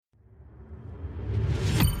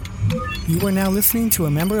You are now listening to a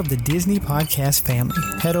member of the Disney Podcast family.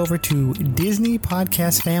 Head over to Disney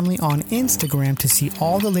Podcast Family on Instagram to see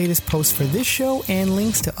all the latest posts for this show and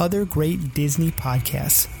links to other great Disney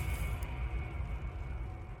podcasts.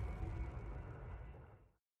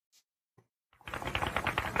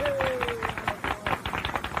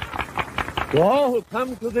 To all who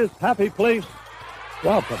come to this happy place,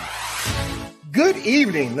 welcome. Good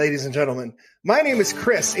evening, ladies and gentlemen. My name is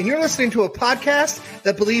Chris, and you're listening to a podcast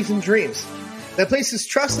that believes in dreams, that places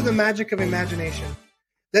trust in the magic of imagination,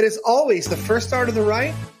 that is always the first star to the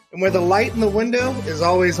right, and where the light in the window is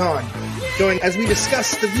always on. Join as we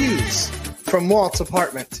discuss the views from Walt's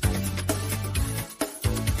apartment.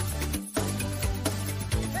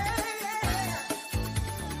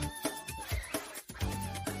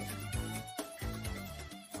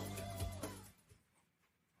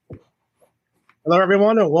 Hello,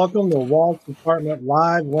 everyone, and welcome to Walt's Apartment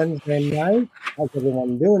Live Wednesday night. How's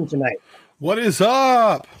everyone doing tonight? What is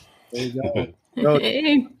up? There you go.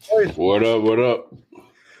 Hey. What up? What up?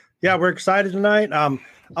 Yeah, we're excited tonight.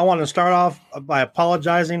 I want to start off by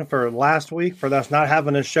apologizing for last week for us not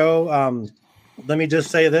having a show. Let me just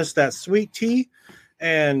say this, that sweet tea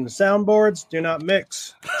and soundboards do not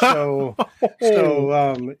mix. So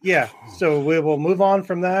we will move on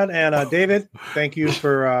from that. And David, thank you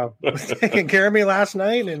for taking care of me last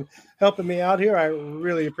night and helping me out here. I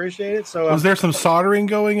really appreciate it. So was there some soldering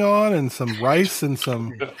going on and some rice and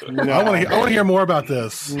some? No, I want to hear more about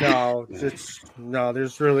this. No,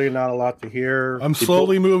 there's really not a lot to hear. I'm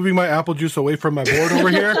slowly moving my apple juice away from my board over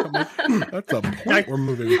here. That's a point we're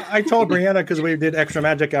moving. I told Brianna, because we did extra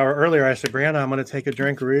magic hour earlier, I said, Brianna, I'm going to take a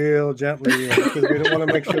drink real gently because we don't want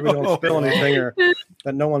to make sure we don't spill anything or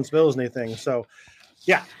that no one spills anything. So,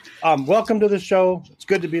 yeah, welcome to the show. It's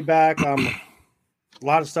good to be back. A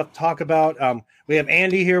lot of stuff to talk about. We have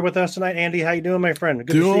Andy here with us tonight. Andy, how you doing, my friend? Good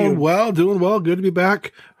to see you. Doing well. Good to be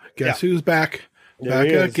back. Guess who's back? Back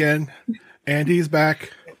again. Andy's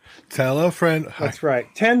back. Tell a friend. That's right.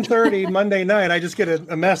 10:30 Monday night. I just get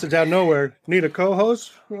a message out of nowhere. Need a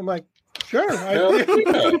co-host? I'm like, sure.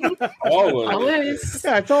 Always.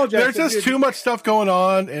 Yeah, I told you. There's just too much stuff going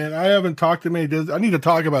on, and I haven't talked to many. I need to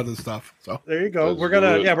talk about this stuff. So there you go. We're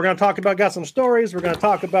gonna talk about. Got some stories. We're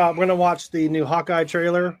gonna watch the new Hawkeye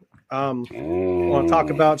trailer. Want to talk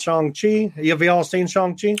about Shang-Chi? Have you all seen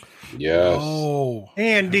Shang-Chi? Yes. Oh,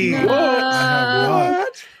 Andy, what?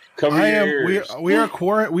 I have not. We are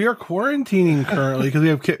quarantining currently because we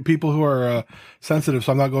have people who are sensitive,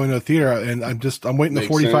 so I'm not going to a theater, and I'm waiting the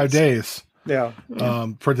 45 days. Yeah.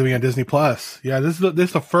 For it to be on Disney Plus. Yeah, this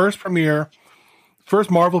is the first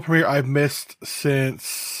Marvel premiere I've missed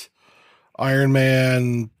since Iron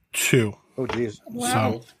Man 2. Oh, jeez.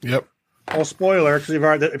 Wow. So, yep. Well, spoiler,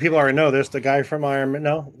 because people already know this. The guy from Iron Man.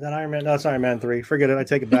 No, it's Iron Man 3. Forget it. I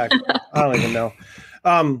take it back. I don't even know.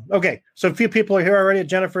 Okay, so a few people are here already.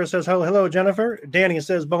 Jennifer says hello, Jennifer. Danny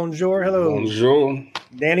says bonjour. Hello. Bonjour.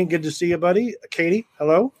 Danny, good to see you, buddy. Katie,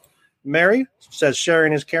 hello. Mary says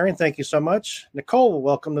sharing is caring. Thank you so much. Nicole,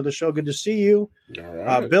 welcome to the show. Good to see you. All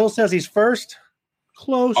right. Bill says he's first.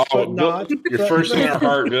 Close, but Bill, not. You're first in our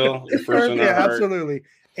heart, Bill. You're first in our heart. Absolutely.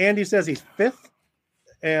 Andy says he's fifth.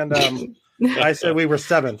 And I said we were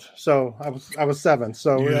seventh, so I was seventh.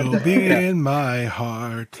 So you'll be in my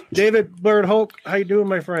heart. David Bird Hoke, how you doing,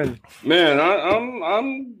 my friend? Man,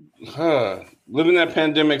 I'm living that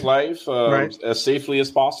pandemic life as safely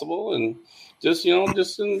as possible, and there's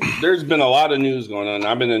been a lot of news going on.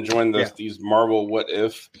 I've been enjoying these Marvel What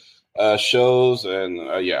If shows, and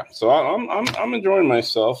so I'm enjoying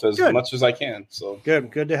myself as much as I can. So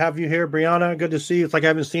good to have you here, Brianna. Good to see you. It's like I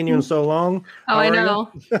haven't seen you in so long. Oh, I know.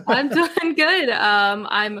 I'm doing good.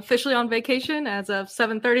 I'm officially on vacation as of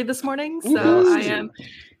 7:30 this morning, so I am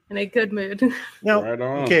in a good mood. Now, right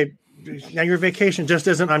on. Okay. Now your vacation just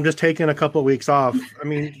isn't. I'm just taking a couple of weeks off. I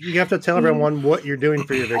mean, you have to tell everyone what you're doing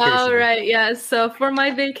for your vacation. All right, yes. So for my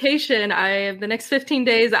vacation, the next 15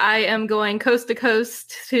 days, I am going coast to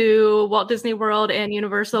coast to Walt Disney World and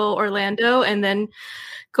Universal Orlando, and then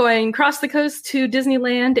going across the coast to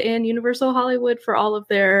Disneyland and Universal Hollywood for all of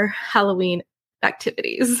their Halloween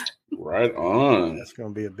activities. Right on. That's going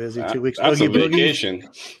to be a busy 2 weeks. That's a vacation.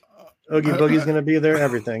 Oogie Boogie's going to be there.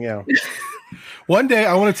 Everything, yeah. One day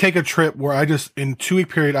I want to take a trip where I just, in 2 week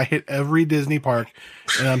period, I hit every Disney park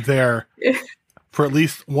and I'm there for at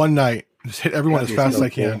least one night. Just hit everyone as fast as I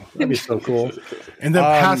can. That'd be so cool. And then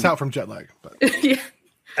pass out from jet lag. But.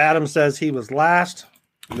 Adam says he was last.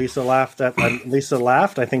 Lisa laughed. I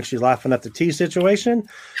think she's laughing at the tea situation.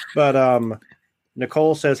 But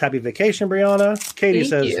Nicole says happy vacation, Brianna. Katie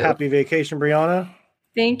says happy vacation, Brianna.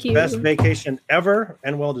 Thank you. Best vacation ever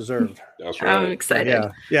and well deserved. That's right. I'm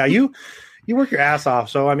excited. Yeah. You work your ass off.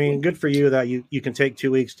 So I mean, good for you that you can take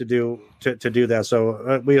 2 weeks to do that.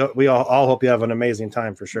 So we all hope you have an amazing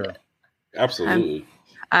time for sure. Absolutely.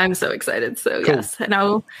 I'm so excited. So cool. Yes, and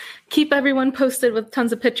I'll keep everyone posted with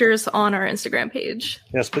tons of pictures on our Instagram page.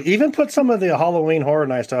 Yes, but even put some of the Halloween Horror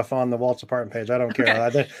Night stuff on the Walt's apartment page. I don't care.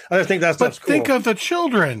 Okay. I just think that stuff's cool. Think of the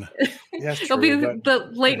children. Yes, It'll be the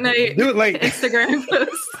late night do it late. Instagram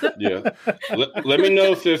post. Yeah. Let me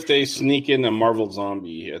know if they sneak in a Marvel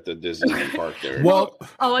zombie at the Disney park there. Well, it's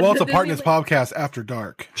a Disney Partners podcast after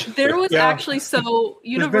dark. There was actually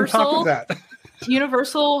There's been talk of that.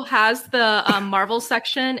 Universal has the Marvel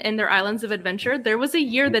section in their Islands of Adventure. There was a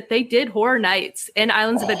year that they did horror nights in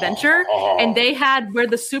Islands of Adventure, and they had where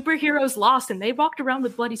the superheroes lost, and they walked around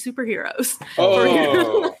with bloody superheroes.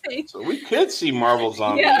 So we could see Marvel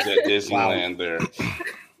zombies at Disneyland there.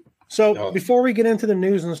 So before we get into the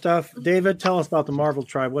news and stuff, David, tell us about the Marvel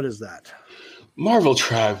Tribe. What is that? Marvel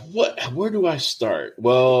Tribe. Where do I start?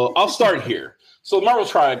 Well, I'll start here. So Marvel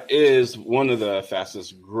Tribe is one of the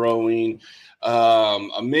fastest growing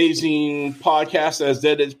amazing podcast that is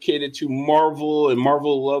dedicated to Marvel and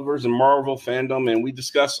Marvel lovers and Marvel fandom, and we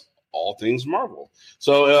discuss all things Marvel.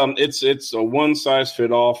 So it's a one size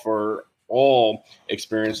fit all for all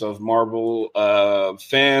experience of Marvel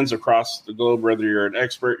fans across the globe. Whether you're an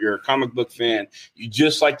expert, you're a comic book fan, you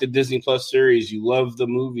just like the Disney Plus series, you love the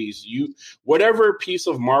movies, whatever piece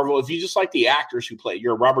of Marvel, if you just like the actors who play,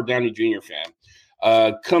 you're a Robert Downey Jr. fan.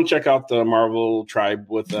 Come check out the Marvel Tribe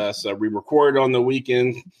with us. We record on the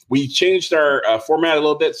weekend. We changed our format a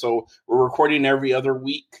little bit, so we're recording every other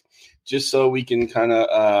week just so we can kind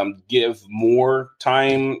of give more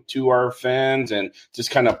time to our fans and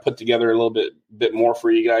just kind of put together a little bit more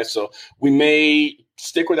for you guys. So we may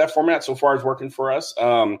stick with that format so far as working for us.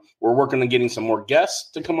 We're working on getting some more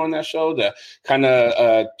guests to come on that show to kind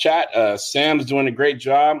of chat. Sam's doing a great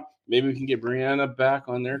job. Maybe we can get Brianna back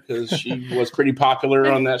on there because she was pretty popular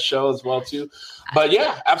on that show as well, too. But,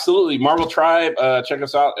 yeah, absolutely. Marvel Tribe, check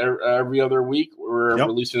us out every other week. We're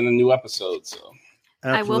releasing a new episode. So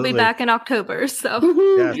I will be back in October. So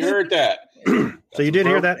yes. You heard that. So you did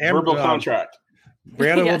hear that. Verbal contract.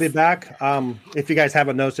 Brianna will be back. If you guys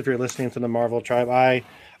haven't noticed, if you're listening to the Marvel Tribe,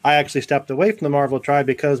 I actually stepped away from the Marvel Tribe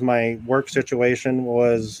because my work situation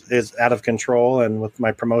is out of control, and with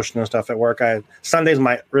my promotion and stuff at work, Sunday's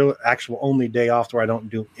my real actual only day off where I don't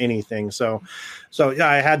do anything. So yeah,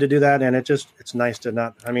 I had to do that, and it's nice to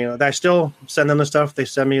not. I mean, I still send them the stuff. They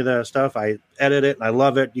send me the stuff. I edit it, and I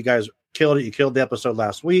love it. You guys killed it. You killed the episode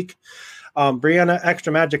last week. Brianna,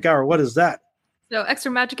 Extra Magic Hour. What is that? So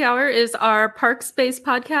Extra Magic Hour is our parks-based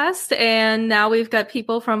podcast, and now we've got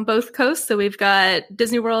people from both coasts. So we've got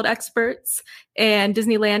Disney World experts and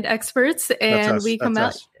Disneyland experts, and we come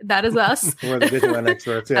out. That is us. We're the Disneyland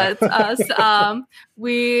experts. Yeah. That's us.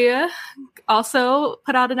 We also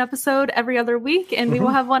put out an episode every other week, and we will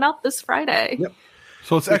have one out this Friday. Yep.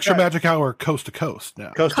 So it's Extra Magic Hour coast to coast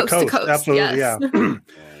now. Coast to coast. Absolutely. Yes. Yeah.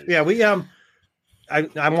 Yeah. We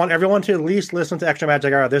I want everyone to at least listen to Extra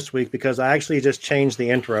Magic Hour this week because I actually just changed the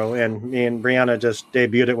intro, and me and Brianna just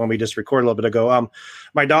debuted it when we just recorded a little bit ago.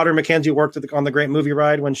 My daughter Mackenzie worked on the Great Movie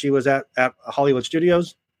Ride when she was at Hollywood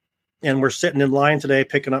Studios, and we're sitting in line today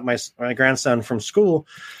picking up my grandson from school,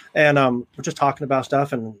 and we're just talking about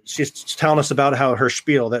stuff, and she's telling us about how her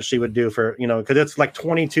spiel that she would do for because it's like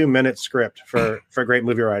 22-minute script for Great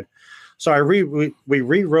Movie Ride. So we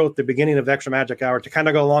rewrote the beginning of Extra Magic Hour to kind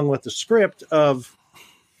of go along with the script of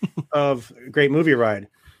Great Movie Ride.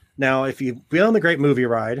 Now, if you've been on the Great Movie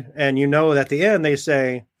Ride and you know at the end they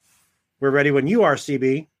say, "We're ready when you are,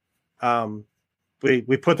 CB,"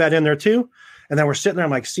 we put that in there too. And then we're sitting there,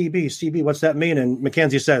 I'm like, CB, what's that mean? And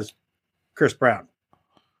Mackenzie says, Chris Brown.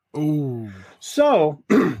 Ooh. So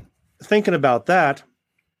thinking about that,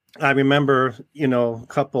 I remember,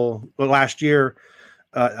 last year,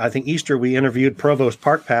 I think Easter, we interviewed Provost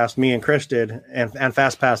Park Pass, me and Chris did, and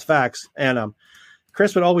Fast Pass Facts. And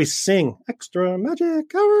Chris would always sing Extra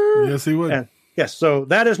Magic Hour. Yes, he would. And yes, so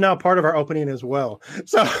that is now part of our opening as well.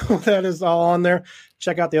 So that is all on there.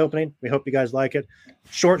 Check out the opening. We hope you guys like it.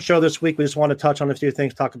 Short show this week. We just want to touch on a few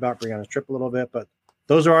things, talk about Brianna's trip a little bit, but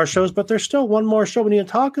those are our shows. But there's still one more show we need to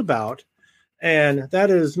talk about, and that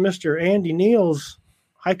is Mr. Andy Neal's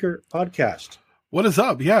Hiker Podcast. What is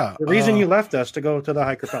up? Yeah. The reason you left us to go to the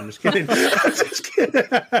Hiker Podcast. I'm just kidding. I'm just kidding.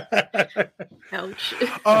 Ouch.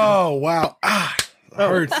 Oh, wow.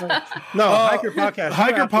 Hurts. No, Hiker Podcast.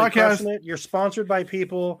 Hiker Podcast. You're sponsored by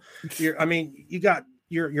people. You got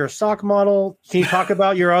you're a sock model. Can you talk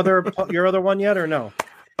about your other one yet or no?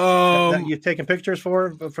 That you taking pictures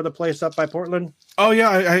for the place up by Portland? Oh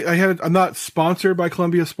yeah, I'm not sponsored by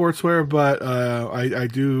Columbia Sportswear, but I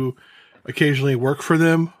do occasionally work for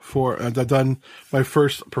them. I've done my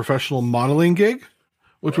first professional modeling gig,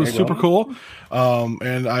 which was super cool.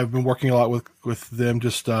 And I've been working a lot with them.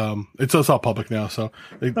 Just it's all public now, so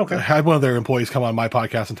they had one of their employees come on my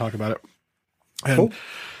podcast and talk about it. And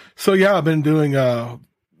so yeah, I've been doing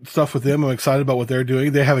stuff with them. I'm excited about what they're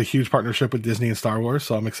doing. They have a huge partnership with Disney and Star Wars,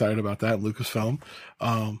 so I'm excited about that. Lucasfilm.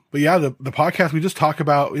 But yeah, the podcast, we just talk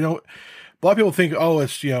about, a lot of people think, oh,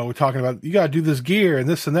 it's, we're talking about, you got to do this gear and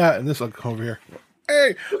this and that and this. I'll come over here.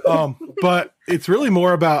 Hey, but it's really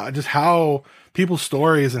more about just how people's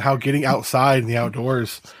stories and how getting outside in the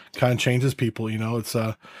outdoors kind of changes people. It's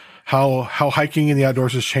how hiking in the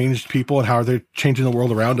outdoors has changed people and how they're changing the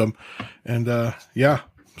world around them. And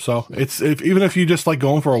so even if you just like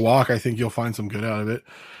going for a walk, I think you'll find some good out of it.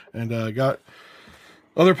 And got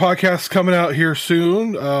other podcasts coming out here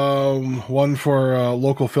soon. One for a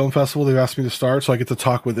local film festival they've asked me to start, so I get to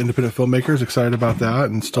talk with independent filmmakers. Excited about that,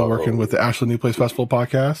 and still working with the Ashland New Place Festival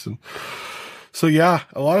podcast. And so yeah,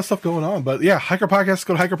 a lot of stuff going on. But yeah, Hiker Podcast,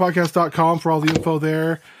 go to hikerpodcast.com for all the info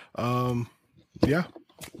there. Yeah.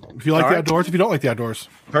 If you like the outdoors, if you don't like the outdoors.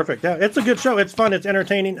 Perfect. Yeah, it's a good show. It's fun. It's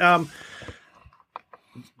entertaining.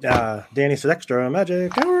 Danny says extra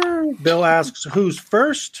magic hour. Bill asks who's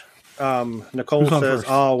first. Nicole says,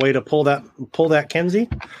 "Oh, way to pull that Kenzie."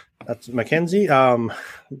 That's Mackenzie.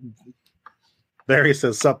 Barry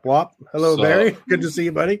says, "Sup, Wop." Hello, Sup. Barry. Good to see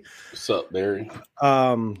you, buddy. Sup, Barry.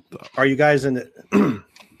 Are you guys in the?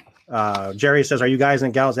 Jerry says, "Are you guys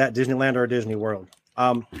and gals at Disneyland or Disney World?"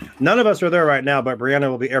 None of us are there right now, but Brianna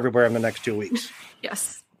will be everywhere in the next 2 weeks.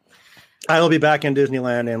 Yes. I will be back in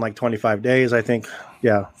Disneyland in like 25 days, I think.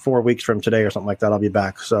 Yeah, 4 weeks from today or something like that, I'll be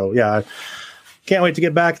back. So, yeah, can't wait to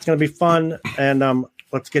get back. It's going to be fun. And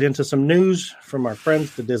let's get into some news from our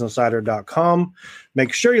friends at DisInsider.com.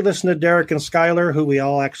 Make sure you listen to Derek and Skylar, who we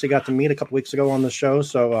all actually got to meet a couple weeks ago on the show.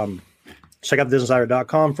 So check out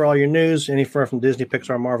DisInsider.com for all your news. Anything from Disney,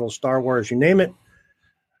 Pixar, Marvel, Star Wars, you name it,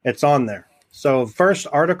 it's on there. So first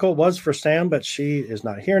article was for Sam, but she is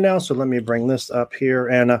not here now. So let me bring this up here.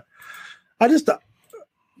 And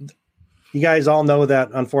you guys all know that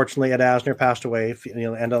unfortunately Ed Asner passed away,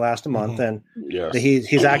 end of last month, and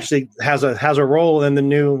he's actually has a role in the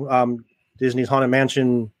new Disney's Haunted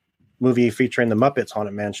Mansion movie featuring the Muppets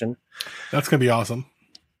Haunted Mansion. That's gonna be awesome.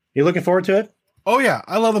 You looking forward to it? Oh yeah,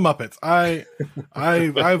 I love the Muppets. I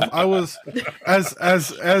was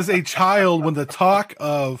as a child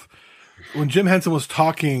when Jim Henson was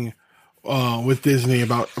talking with Disney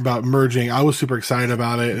about merging, I was super excited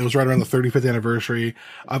about it. It was right around the 35th anniversary.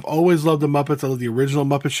 I've always loved the Muppets. I love the original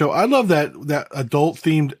Muppet Show. I love that adult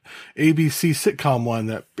themed ABC sitcom one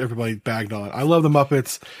that everybody bagged on. I love the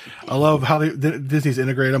Muppets. I love how Disney's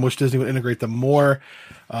integrate them. I wish Disney would integrate them more.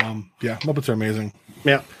 Yeah, Muppets are amazing.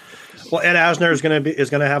 Yeah. Well, Ed Asner is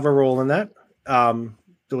going to have a role in that,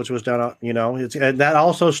 which was done. That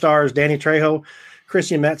also stars Danny Trejo,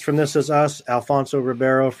 Christian Metz from This Is Us, Alfonso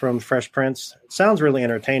Ribeiro from Fresh Prince. It sounds really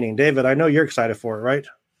entertaining. David, I know you're excited for it, right?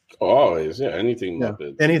 Always, yeah. Anything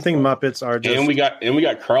Muppets. Anything Muppets are just. And we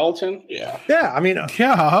got Carlton. Yeah. Yeah, I mean,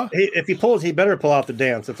 if he pulls, he better pull out the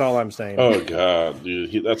dance. That's all I'm saying. Oh God,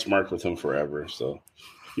 dude, that's marked with him forever. So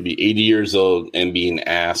he'd be 80 years old and being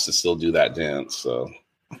asked to still do that dance. So.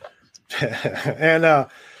 And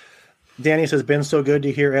Danny says, been so good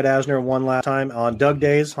to hear Ed Asner one last time on Doug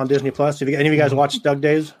Days on Disney Plus. Have any of you guys watched Doug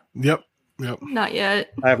Days? Yep. Not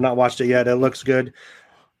yet. I have not watched it yet. It looks good.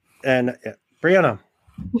 And Brianna,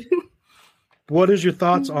 what is your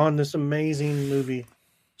thoughts on this amazing movie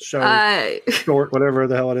show, short, whatever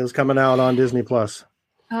the hell it is, coming out on Disney Plus?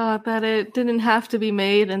 That it didn't have to be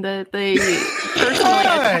made, and that they personally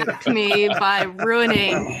attacked me by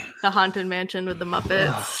ruining the Haunted Mansion with the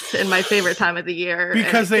Muppets in my favorite time of the year.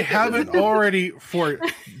 Because they haven't already, for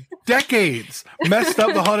decades, messed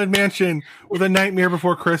up the Haunted Mansion with A Nightmare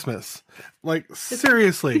Before Christmas. Like,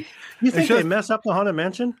 seriously. You think they mess up the Haunted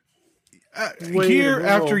Mansion? Year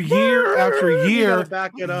after year after year.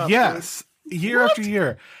 Back it up. Yes. Year after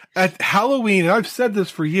year. At Halloween, and I've said this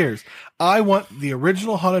for years, I want the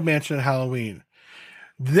original Haunted Mansion at Halloween.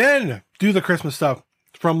 Then do the Christmas stuff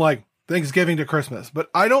from like Thanksgiving to Christmas. But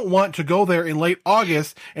I don't want to go there in late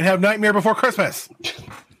August and have Nightmare Before Christmas.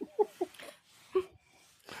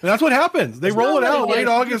 And that's what happens. They roll it out late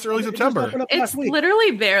August, early September. It's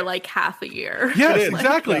literally there like half a year. Yes,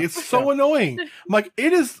 exactly. It's so annoying. I'm like,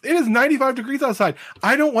 it is 95 degrees outside.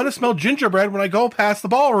 I don't want to smell gingerbread when I go past the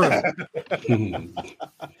ballroom.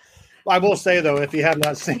 I will say, though, if you have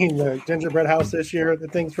not seen the gingerbread house this year, the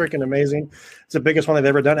thing's freaking amazing. It's the biggest one they've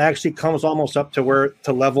ever done. It actually comes almost up to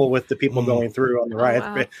level with the people going through on the ride.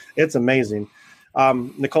 Wow. It's amazing.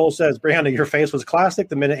 Nicole says, Brianna, your face was classic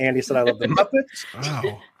the minute Andy said I love the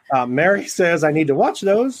Muppets. Wow. Mary says, I need to watch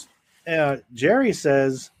those. Jerry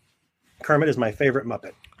says, Kermit is my favorite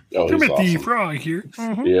Muppet. Oh, Kermit awesome. the Frog here.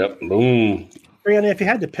 Mm-hmm. Yep. Boom. Brianna, if you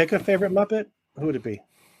had to pick a favorite Muppet, who would it be?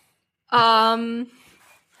 I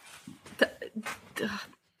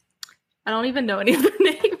don't even know any of their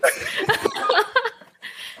names.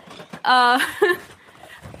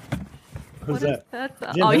 Who's that?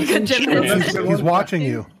 Oh, you got Jim Henson. He's watching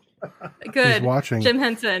you. Good. He's watching. Jim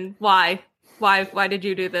Henson. Why did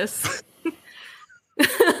you do this?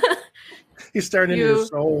 He's starting into his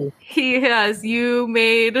soul. He has. You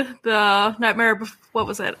made the Nightmare. What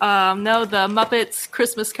was it? No, the Muppets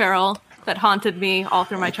Christmas Carol that haunted me all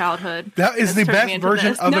through my childhood. That is the best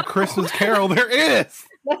version of a Christmas Carol there is.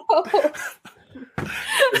 No.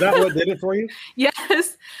 Is that what did it for you?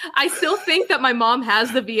 Yes. I still think that my mom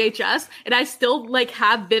has the VHS, and I still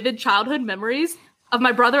have vivid childhood memories of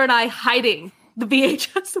my brother and I hiding the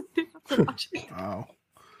VHS after watching. Wow.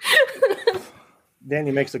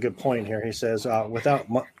 Danny makes a good point here. He says, without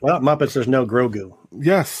Muppets, there's no Grogu.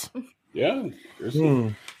 Yes. Yeah.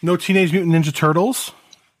 No Teenage Mutant Ninja Turtles.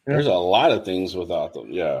 There's a lot of things without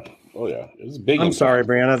them. Yeah. Oh, yeah. It was big. I'm sorry,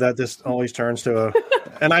 Brianna, that this always turns to a...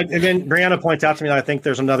 And again, Brianna points out to me that I think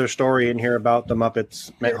there's another story in here about the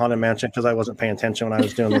Muppets Haunted Mansion because I wasn't paying attention when I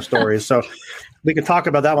was doing the stories. So we can talk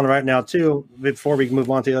about that one right now, too, before we move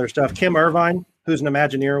on to the other stuff. Kim Irvine, who's an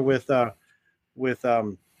Imagineer with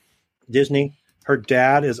Disney, her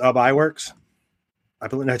dad is Ub Iwerks. I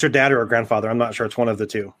believe it's her dad or her grandfather. I'm not sure. It's one of the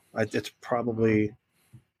two. I think it's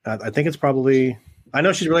probably... I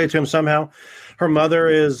know she's related to him somehow. Her mother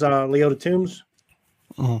is Leota Toombs.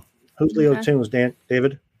 Mm-hmm. Who's Leota Toombs,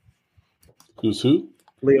 David? Who's who?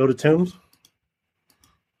 Leota Toombs.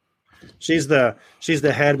 She's the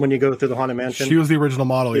head when you go through the Haunted Mansion. She was the original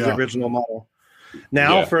model. She's the original model.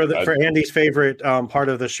 Now for Andy's favorite part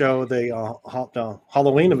of the show, the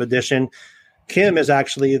Halloween edition, Kim is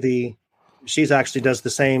actually she's actually does the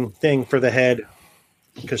same thing for the head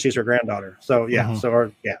because she's her granddaughter. So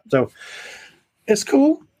so it's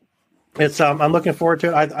cool. It's I'm looking forward to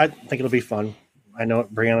it. I think it'll be fun. I know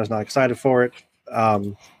Brianna's not excited for it.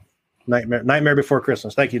 Nightmare Before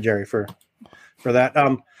Christmas. Thank you, Jerry, for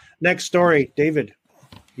that. Next story, David.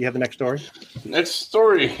 You have the next story? Next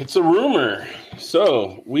story. It's a rumor.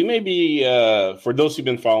 So we may be, for those who've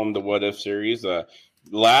been following the What If series,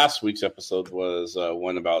 last week's episode was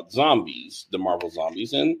one about zombies, the Marvel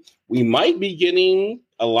Zombies, and we might be getting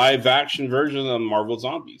a live action version of Marvel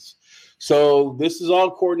Zombies. So this is all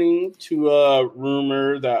according to a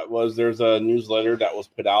rumor there's a newsletter that was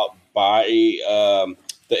put out by the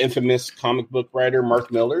infamous comic book writer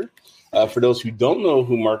Mark Millar. For those who don't know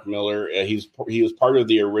who Mark Millar, he was part of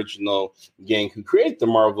the original gang who created the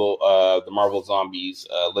Marvel Zombies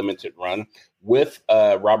limited run with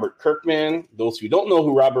Robert Kirkman. Those who don't know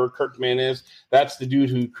who Robert Kirkman is, that's the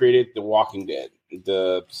dude who created The Walking Dead,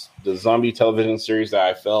 the zombie television series that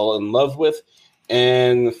I fell in love with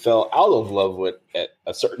and fell out of love with at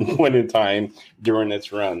a certain point in time during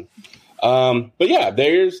its run. But yeah,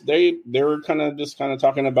 they were kind of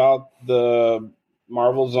talking about the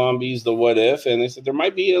Marvel Zombies, the What If, and they said there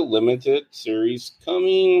might be a limited series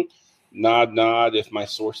coming. Nod, if my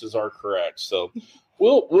sources are correct. So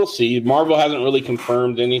we'll see. Marvel hasn't really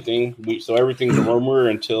confirmed anything, so everything's a rumor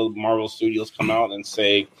until Marvel Studios come out and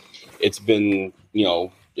say it's been,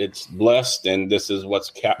 it's blessed and this is what's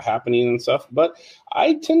happening and stuff. But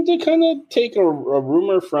I tend to kind of take a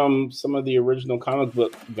rumor from some of the original comic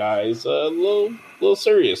book guys a little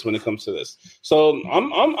serious when it comes to this. So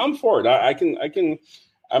I'm for it. I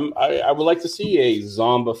would like to see a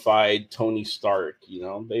zombified Tony Stark.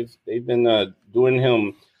 They've been doing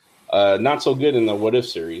him not so good in the What If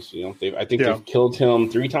series. I think they've killed him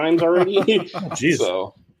 3 times already. Jeez.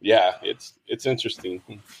 So yeah, it's interesting.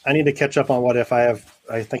 I need to catch up on What If. I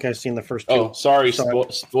think I've seen the first 2. Oh, sorry.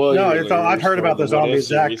 Spoiler. No, I've heard about the zombies.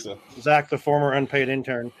 Zach, the former unpaid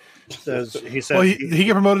intern, says he said. Well, he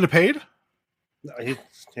get promoted to paid? He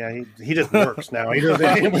just works now. He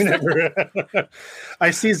doesn't. I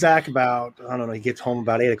see Zach about, I don't know, he gets home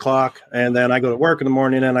about 8:00, and then I go to work in the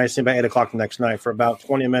morning, and I see him about 8:00 the next night for about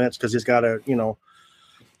 20 minutes because he's got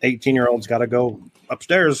 18-year-old's got to go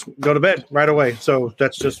upstairs, go to bed right away. So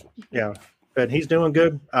that's just, but he's doing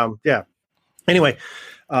good. Anyway,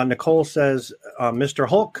 Nicole says, Mr.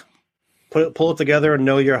 Hulk, pull it together and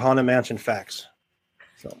know your Haunted Mansion facts.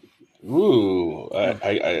 So Ooh, I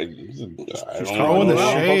don't throwing know.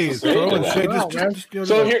 the shade. Throwing shade.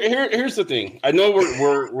 So here's the thing. I know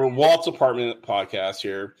we're Walt's Apartment podcast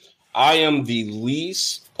here. I am the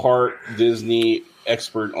least part Disney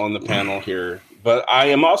expert on the panel here, but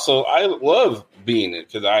I love being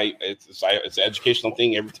it because it's an educational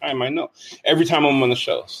thing every time I'm on the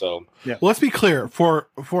show. So yeah. Well, let's be clear. For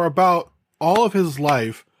about all of his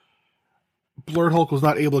life, Blurred Hulk was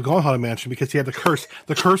not able to go on Haunted Mansion because he had the curse.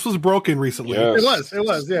 The curse was broken recently. Yes. It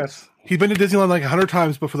was. Yes. He's been to Disneyland like 100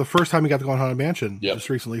 times, but for the first time he got to go on Haunted Mansion just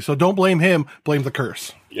recently. So don't blame him. Blame the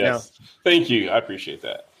curse. Yes. Yeah. Thank you. I appreciate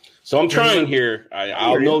that. So I'm trying here.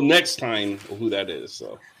 I'll know next time who that is.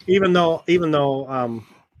 So even though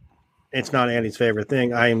it's not Andy's favorite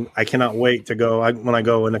thing, I cannot wait to go when I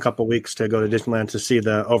go in a couple of weeks to go to Disneyland to see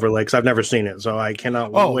the overlay because I've never seen it, so I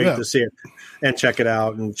cannot wait to see it and check it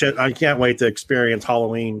out. And I can't wait to experience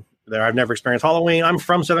Halloween there. I've never experienced Halloween. I'm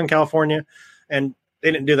from Southern California, and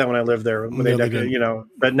they didn't do that when I lived there. They didn't.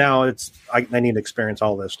 But now I need to experience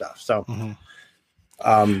all this stuff. So,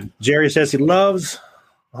 Jerry says he loves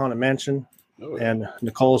Haunted Mansion, and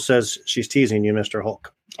Nicole says she's teasing you, Mr.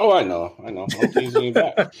 Hulk. Oh, I know. I'm teasing you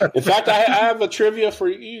back. In fact, I have a trivia for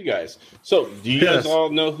you guys. So, do you guys all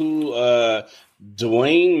know who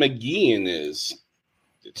Dwayne McGeehan is?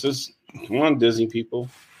 It says, come on, Disney people.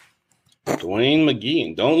 Dwayne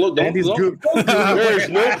McGeehan. Don't look. There's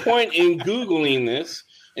no point in Googling this.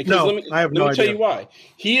 No, let me tell you why.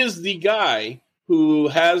 He is the guy who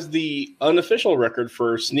has the unofficial record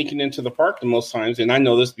for sneaking into the park the most times. And I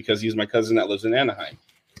know this because he's my cousin that lives in Anaheim.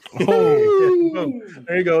 Oh,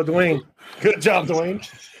 there you go, Dwayne. Good job, Dwayne.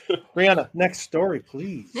 Brianna, next story,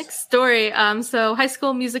 please. Next story. So High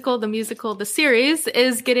School Musical, the series,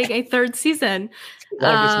 is getting a third season.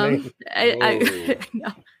 No.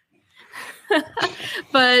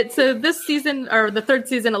 But so this season, or the third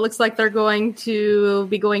season, it looks like they're going to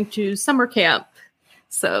be going to summer camp.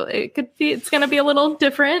 So it's going to be a little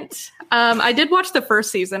different. I did watch the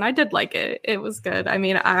first season. I did like it. It was good. I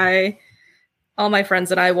mean, all my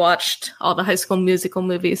friends and I watched all the High School Musical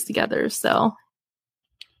movies together. So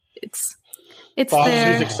it's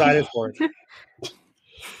there. She's excited for it.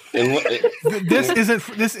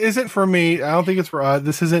 This isn't for me. I don't think it's for us.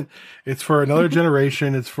 This isn't. It's for another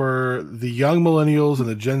generation. It's for the young millennials and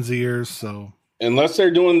the Gen Zers. So unless they're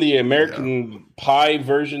doing the American Pie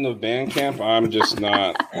version of Bandcamp, I'm just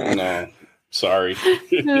not. Sorry.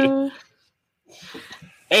 No.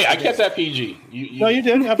 Hey, I kept that PG. No, you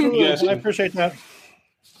did. Absolutely. I appreciate that.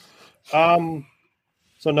 So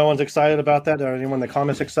no one's excited about that? Or anyone in the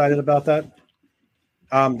comments excited about that?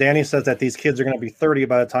 Danny says that these kids are going to be 30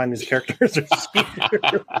 by the time these characters are seen.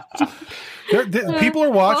 People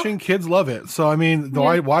are watching. Kids love it. So, I mean,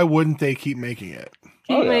 why wouldn't they keep making it?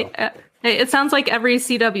 It sounds like every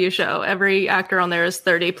CW show, every actor on there is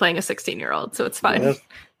 30 playing a 16-year-old. So it's fine.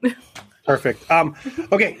 Yeah, perfect.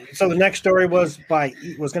 Okay, so the next story was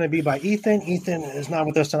going to be by Ethan. Ethan is not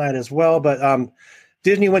with us tonight as well, but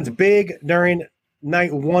Disney went big during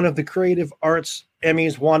night one of the Creative Arts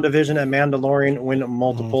Emmys. WandaVision and Mandalorian win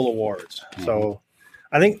multiple awards. So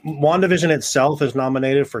I think WandaVision itself is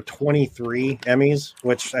nominated for 23 Emmys,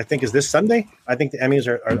 which I think is this Sunday. I think the Emmys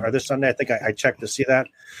are this Sunday. I think I checked to see that.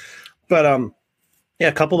 But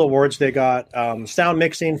a couple of awards they got. Sound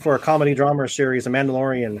mixing for a comedy drama series, The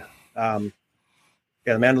Mandalorian. The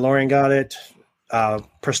Mandalorian got it.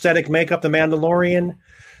 Prosthetic makeup, The Mandalorian.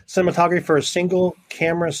 Cinematography for a single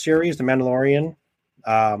camera series, The Mandalorian.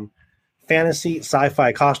 Fantasy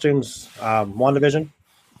sci-fi costumes, WandaVision.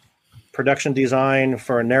 Production design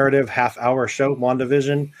for a narrative half-hour show,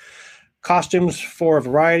 WandaVision. Costumes for a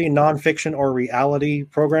variety, nonfiction or reality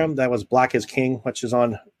program. That was Black is King, which is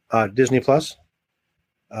on Disney Plus.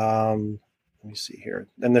 Let me see here.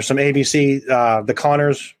 Then there's some ABC. The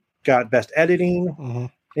Conners got best editing. Mm-hmm.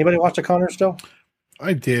 Anybody watch The Conners still?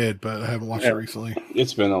 I did, but I haven't watched it recently.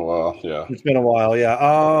 It's been a while, yeah. It's been a while, yeah.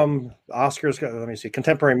 Oscars got, let me see,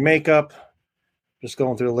 contemporary makeup. Just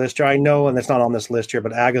going through the list here. I know, and it's not on this list here,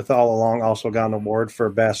 but Agatha All Along also got an award for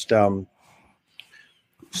best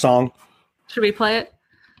song. Should we play it?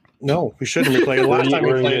 No, we shouldn't be playing it. Last time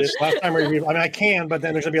we played it. I can, but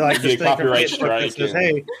then there's going to be like this copyright strike. Says,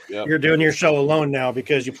 hey, you're doing your show alone now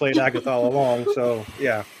because you played Agatha All Along. So,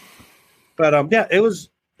 yeah. But,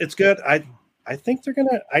 it's good. I think they're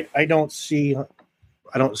gonna. I don't see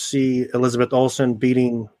Elizabeth Olsen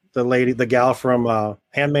beating the gal from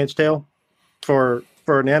Handmaid's Tale for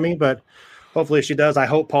an Emmy, but hopefully she does. I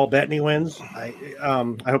hope Paul Bettany wins. I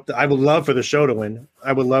hope I would love for the show to win.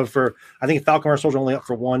 I would love for. I think Falcon Winter Soldier only up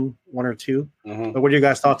for one or two. Mm-hmm. But what are your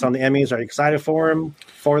guys' thoughts on the Emmys? Are you excited for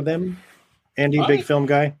them? Andy, big film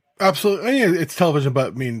guy. Absolutely. I mean, it's television,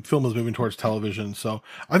 but I mean, film is moving towards television. So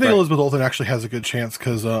I think Elizabeth Olsen actually has a good chance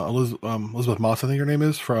because Elizabeth Moss, I think her name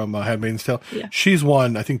is, from Handmaid's Tale. Yeah. She's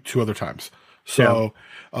won, I think, 2 other times. So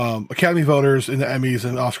Academy voters in the Emmys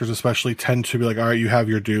and Oscars especially tend to be like, all right, you have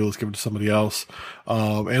your due. Let's give it to somebody else.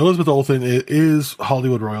 And Elizabeth Olsen is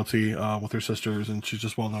Hollywood royalty with her sisters, and she's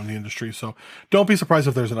just well known in the industry. So don't be surprised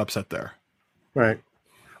if there's an upset there. Right.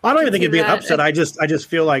 I don't even think it'd be an upset. I just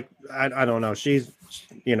feel like I don't know. She's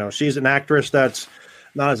an actress that's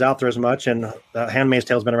not as out there as much, and Handmaid's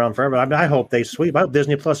Tale's been around forever. I hope they sweep. I hope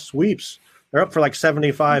Disney Plus sweeps. They're up for like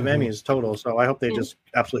 75 Emmys total, so I hope they just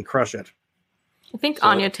absolutely crush it. I think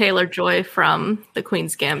Anya Taylor-Joy from The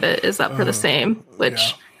Queen's Gambit is up for the same,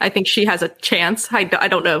 which I think she has a chance. I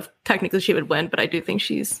don't know if technically she would win, but I do think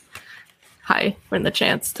she's high in the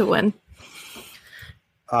chance to win.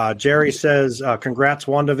 Jerry says, congrats,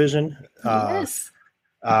 WandaVision. Yes.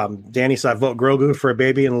 Danny said, I vote Grogu for a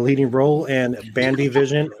baby in a leading role and Bandy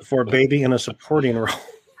Vision for a baby in a supporting role.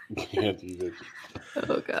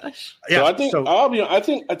 Oh gosh. Yeah. So I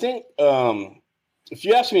think if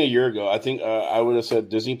you asked me a year ago, I think I would have said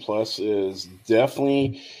Disney Plus is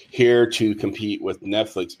definitely here to compete with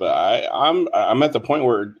Netflix. But I'm at the point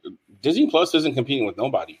where Disney Plus isn't competing with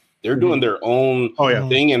nobody. They're doing their own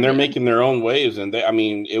thing, and they're making their own waves. And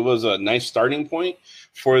it was a nice starting point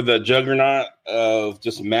for the juggernaut of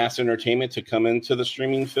just mass entertainment to come into the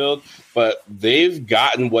streaming field. But they've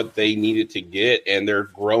gotten what they needed to get, and they're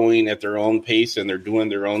growing at their own pace, and they're doing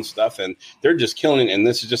their own stuff, and they're just killing it. And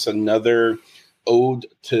this is just another ode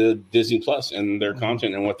to Disney Plus and their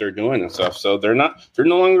content and what they're doing and stuff. So they're no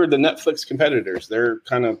longer the Netflix competitors. They're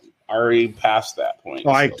kind of already past that point.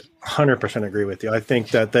 Well, I 100% agree with you. I think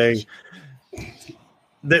that they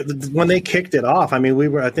when they kicked it off, I mean, we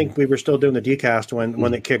were still doing the Dcast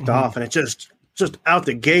when they kicked off, and it just out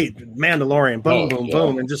the gate, Mandalorian,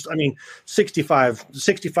 boom. And just, I mean, 65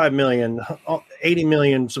 million, 80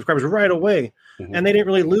 million subscribers right away. Mm-hmm. And they didn't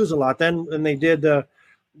really lose a lot then. And they did,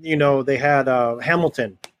 they had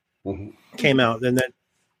Hamilton came out, and then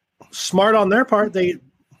smart on their part, they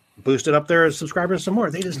boosted up their subscribers some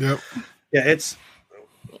more. They just,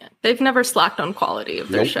 they've never slacked on quality of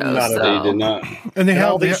their shows. They did not. And they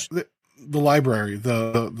have the library,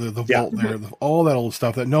 the vault there, all that old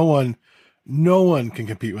stuff that no one can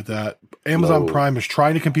compete with that. Amazon Prime is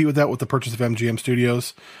trying to compete with that with the purchase of MGM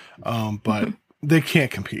Studios, but they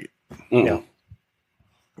can't compete. Mm.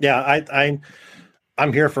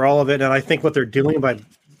 I'm here for all of it, and I think what they're doing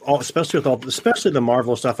especially the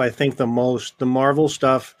Marvel stuff. I think the Marvel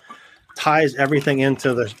stuff ties everything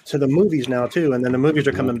into the movies now too, and then the movies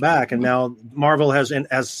are coming back, and now Marvel has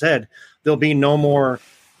said there'll be no more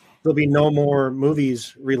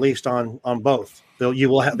movies released on both. They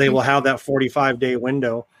will have that 45-day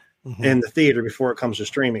window in the theater before it comes to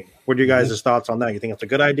streaming. What are you guys' thoughts on that? You think it's a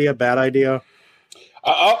good idea, bad idea?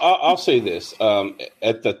 I'll say this: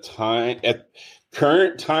 at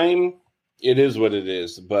current time, it is what it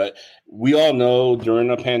is. But we all know during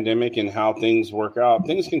a pandemic and how things work out,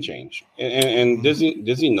 things can change, and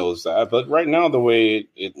Disney knows that. But right now, the way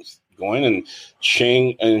it's going, and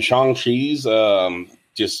Shang-Chi's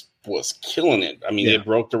just was killing it. I mean, it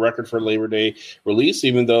broke the record for Labor Day release,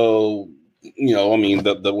 even though,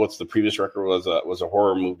 what's the previous record was a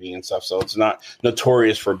horror movie and stuff. So it's not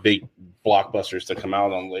notorious for big blockbusters to come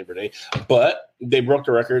out on Labor Day, but they broke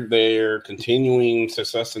the record. They're continuing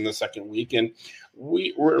success in the second week, and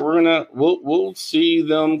we'll see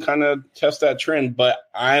them kind of test that trend. But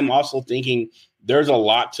I'm also thinking there's a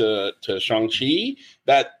lot to Shang-Chi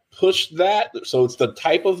that pushed that. So it's the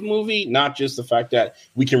type of movie, not just the fact that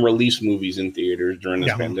we can release movies in theaters during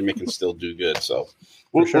this pandemic and still do good. So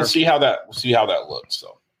we'll see how that looks.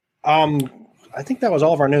 So I think that was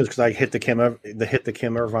all of our news because I hit the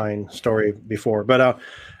Kim Irvine story before. But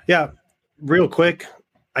real quick,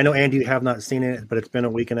 I know Andy, you have not seen it, but it's been a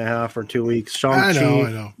week and a half or 2 weeks. I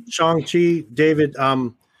know. Shang-Chi, David,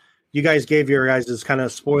 you guys gave your guys' kind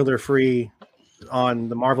of spoiler free on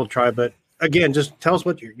the Marvel Tribe, but again, just tell us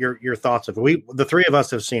what your thoughts of it. The three of us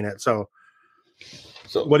have seen it, so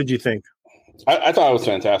what did you think? I thought it was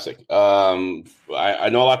fantastic. I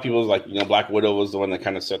know a lot of people was like, Black Widow was the one that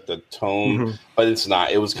kind of set the tone, but it's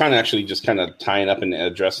not. It was kind of actually just kind of tying up and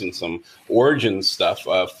addressing some origin stuff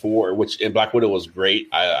for which Black Widow was great.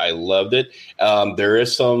 I loved it. There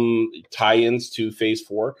is some tie-ins to Phase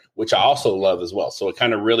 4, which I also love as well. So it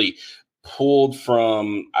kind of really pulled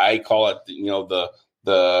from, I call it,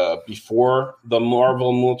 the before the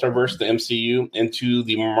Marvel multiverse, the MCU, into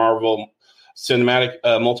the Marvel cinematic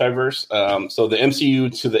multiverse. So the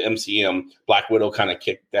MCU to the MCM, Black Widow kind of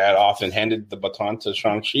kicked that off and handed the baton to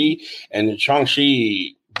Shang-Chi. And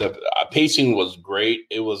Shang-Chi the pacing was great.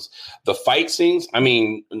 It was the fight scenes. I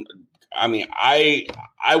mean, I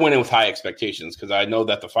went in with high expectations because I know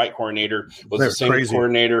that the fight coordinator was the same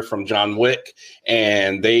coordinator from John Wick,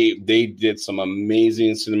 and they did some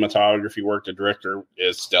amazing cinematography work. The director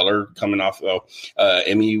is stellar, coming off of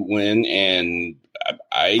Emmy win, and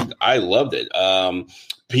I loved it.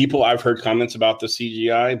 People, I've heard comments about the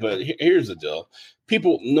CGI, but here's the deal: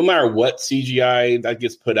 people, no matter what CGI that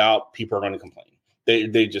gets put out, people are going to complain.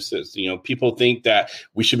 They just is, people think that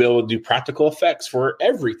we should be able to do practical effects for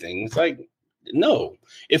everything. It's like, no.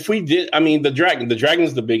 If we did, the dragon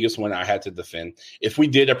is the biggest one I had to defend. If we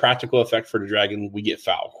did a practical effect for the dragon, we get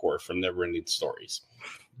Falcor from Neverending Stories.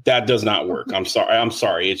 That does not work. I'm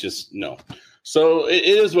sorry. It's just no. So it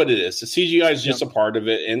is what it is. The CGI is just a part of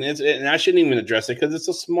it, and I shouldn't even address it because it's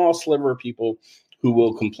a small sliver of people who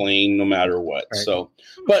will complain no matter what. Right. So,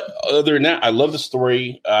 but other than that, I love the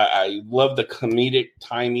story. I love the comedic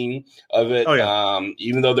timing of it. Oh, yeah.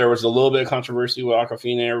 Even though there was a little bit of controversy with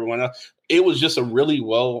Awkwafina and everyone else, it was just a really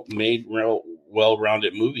well-made,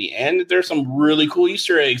 well-rounded movie. And there's some really cool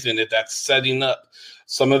Easter eggs in it that's setting up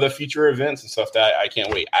some of the future events and stuff that I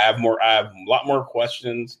can't wait. I have a lot more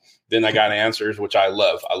questions than I got answers, which I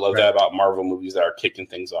love. I love that about Marvel movies that are kicking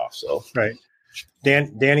things off. So, right.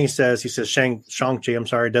 Danny says,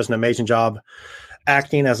 Shang-Chi, does an amazing job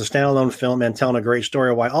acting as a standalone film and telling a great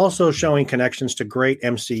story while also showing connections to great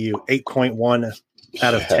MCU. 8.1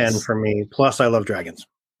 out of 10 for me. Plus, I love dragons.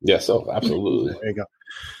 Yes, absolutely. There you go.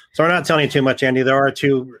 So we're not telling you too much, Andy. There are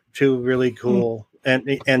two really cool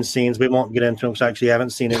end scenes. We won't get into them because I actually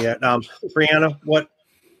haven't seen it yet. Brianna,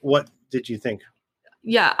 what did you think?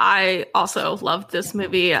 Yeah, I also loved this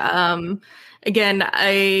movie. Again,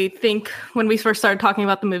 I think when we first started talking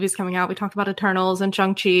about the movies coming out, we talked about Eternals and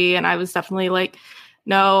Shang-Chi, and I was definitely like,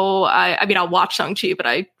 no, I'll watch Shang-Chi, but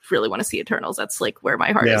I really want to see Eternals. That's like where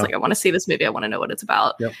my heart is. Like, I want to see this movie. I want to know what it's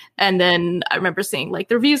about. Yep. And then I remember seeing like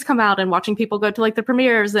the reviews come out and watching people go to like the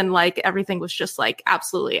premieres, and like everything was just like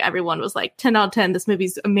absolutely, everyone was like 10 out of 10. This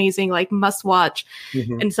movie's amazing, like must watch.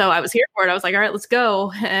 Mm-hmm. And so I was here for it. I was like, all right, let's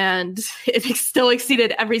go. And it still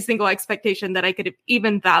exceeded every single expectation that I could have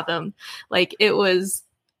even fathomed. Like it was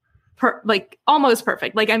almost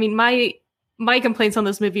perfect. Like, I mean, my complaints on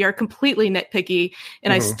this movie are completely nitpicky,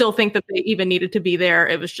 and I still think that they even needed to be there.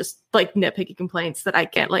 It was just like nitpicky complaints that I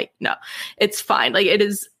can't no, it's fine. Like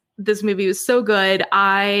this movie was so good.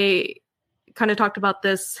 I kind of talked about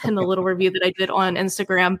this in the little review that I did on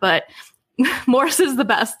Instagram, but Morris is the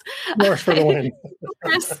best. Morris for the win.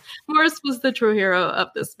 Morris was the true hero of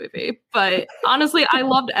this movie. But honestly, I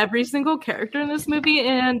loved every single character in this movie,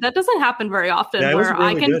 and that doesn't happen very often where really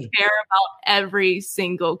I can care about every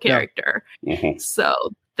single character. Yeah. Mm-hmm. So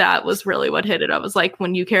that was really what hit it. I was like,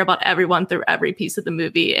 when you care about everyone through every piece of the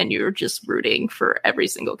movie, and you're just rooting for every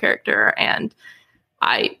single character, and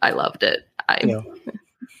I loved it.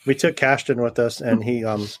 We took Cashton with us, and he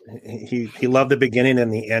loved the beginning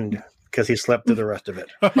and the end, because he slept through the rest of it.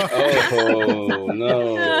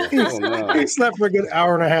 No. He slept for a good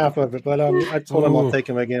hour and a half of it. But I told him I'll take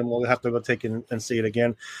him again. We'll have to go take it and see it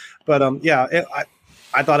again. But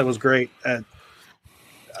I thought it was great.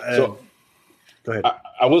 So go ahead.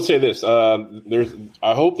 I will say this.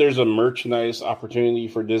 I hope there's a merchandise opportunity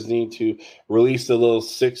for Disney to release the little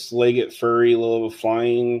 6-legged furry little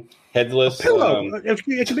flying headless pillow. It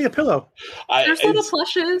could be a pillow. There's little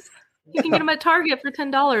plushes. You can get them at Target for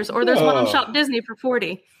 $10, or there's one on Shop Disney for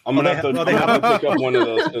 $40. I'm gonna have to pick up one of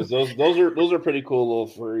those, because those are pretty cool little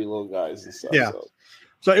furry little guys and stuff. Yeah.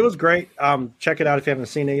 So it was great. Check it out if you haven't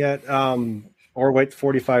seen it yet. Or wait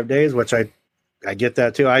 45 days, which I get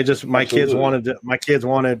that too. My kids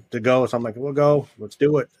wanted to go, so I'm like, we'll go. Let's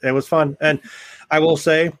do it. It was fun, and I will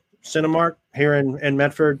say, Cinemark here in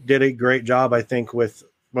Medford did a great job, I think, with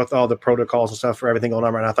all the protocols and stuff for everything going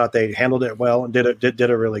on right now. I thought they handled it well and did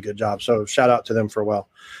a really good job. So shout out to them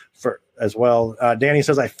as well. Danny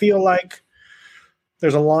says, I feel like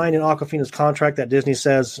there's a line in Awkwafina's contract that Disney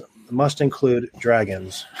says must include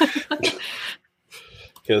dragons.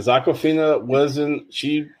 Because Awkwafina wasn't,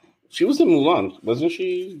 she was in Mulan, wasn't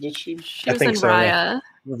she? She was in Raya.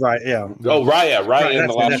 Right, yeah. Oh, Raya in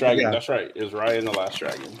The Last Dragon. Yeah. That's right. It was Raya in The Last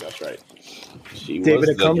Dragon. That's right. David,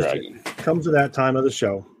 it comes to that time of the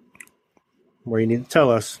show where you need to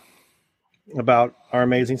tell us about our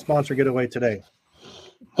amazing sponsor getaway today.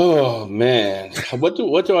 Oh man, what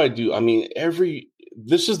do I do? I mean,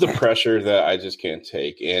 this is the pressure that I just can't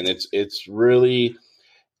take, and it's really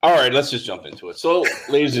all right. Let's just jump into it. So,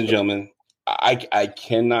 ladies and gentlemen, I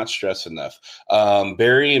cannot stress enough.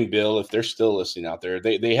 Barry and Bill, if they're still listening out there,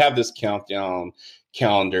 they have this countdown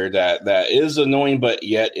calendar that is annoying, but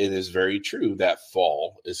yet it is very true that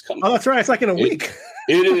fall is coming. Oh, that's right. It's like in a week.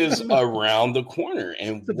 It is around the corner.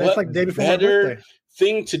 And that's like the day before my birthday.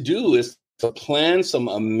 Thing to do is to plan some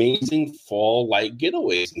amazing fall light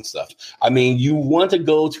getaways and stuff. I mean, you want to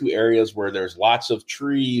go to areas where there's lots of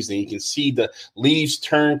trees and you can see the leaves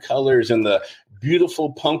turn colors and the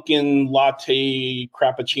beautiful pumpkin latte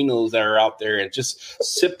frappuccinos that are out there, and just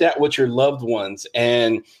sip that with your loved ones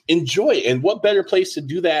and enjoy. And what better place to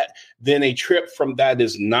do that than a trip from that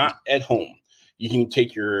is not at home. You can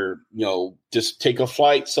take just take a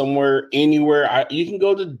flight somewhere, anywhere. You can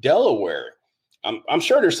go to Delaware. I'm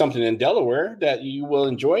sure there's something in Delaware that you will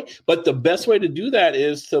enjoy, but the best way to do that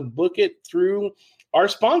is to book it through our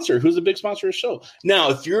sponsor, who's a big sponsor of the show. Now,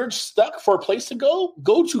 if you're stuck for a place to go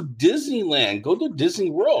to Disneyland, go to Disney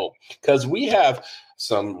World, because we have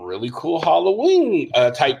some really cool Halloween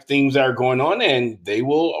type themes that are going on, and they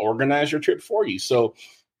will organize your trip for you. So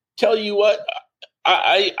tell you what,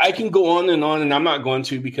 I can go on, and I'm not going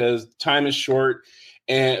to because time is short,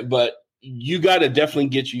 but you got to definitely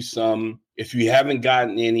get you some. If you haven't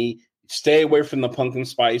gotten any, stay away from the pumpkin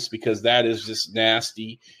spice because that is just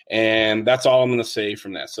nasty. And that's all I'm going to say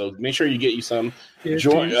from that. So make sure you get you some.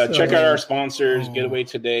 Check out our sponsors. Getaway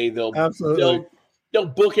Today. They'll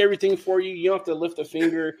book everything for you. You don't have to lift a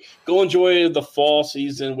finger. Go enjoy the fall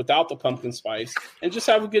season without the pumpkin spice and just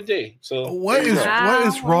have a good day. So what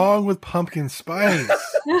is wrong with pumpkin spice?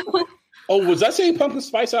 Oh, was I saying pumpkin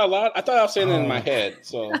spice out loud? I thought I was saying it in my head.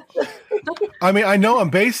 So, I mean, I know I'm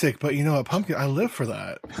basic, but you know what, pumpkin, I live for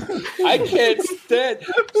that. I can't stand.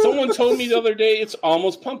 Someone told me the other day it's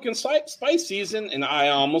almost pumpkin spice season, and I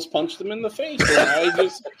almost punched them in the face.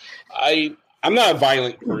 And I'm not a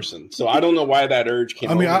violent person, so I don't know why that urge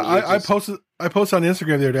came. I mean, I posted on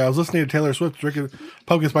Instagram the other day. I was listening to Taylor Swift drinking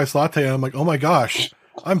pumpkin spice latte, and I'm like, oh my gosh,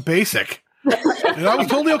 I'm basic, and I was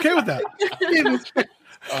totally okay with that.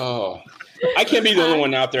 Oh, I can't be the only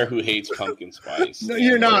one out there who hates pumpkin spice. No,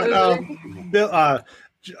 you're not. Bill,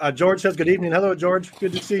 George says, good evening. Hello, George.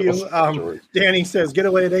 Good to see you. Danny says,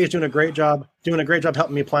 Getaway Today is doing a great job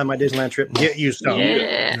helping me plan my Disneyland trip. Get you some.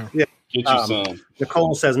 Yeah. Get you some.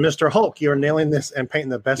 Nicole says, Mr. Hulk, you're nailing this and painting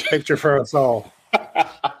the best picture for us all.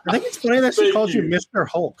 I think it's funny that she calls you Mr.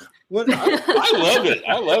 Hulk. What?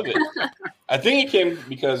 I love it. I think it came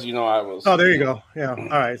because, I was. Oh, there you go. Yeah. All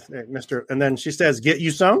right. Mr. And then she says, get you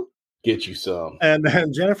some. Get you some. And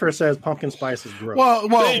then Jennifer says pumpkin spice is gross. Well,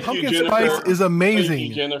 pumpkin spice is amazing. Thank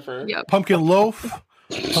you, Jennifer. Yep. Pumpkin loaf,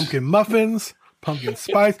 pumpkin muffins, pumpkin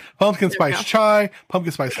spice chai,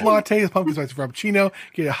 pumpkin spice lattes, pumpkin spice frappuccino.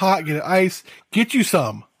 Get it hot, get it ice. Get you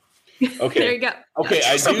some. Okay. There you go. Okay,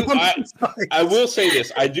 I will say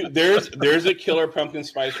this. I do. There's a killer pumpkin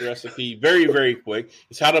spice recipe. Very, very quick.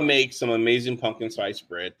 It's how to make some amazing pumpkin spice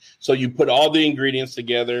bread. So you put all the ingredients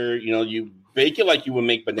together. You bake it like you would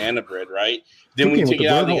make banana bread, right? Then when you take it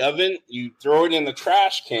out of the oven, you throw it in the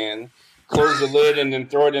trash can, close the lid, and then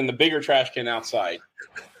throw it in the bigger trash can outside.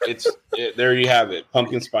 There you have it,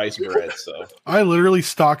 pumpkin spice bread. So I literally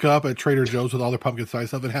stock up at Trader Joe's with all their pumpkin spice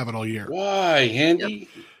stuff and have it all year. Why, Andy?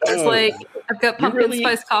 Yep. It's like I've got pumpkin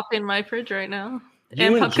spice coffee in my fridge right now,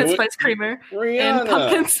 and pumpkin spice creamer, and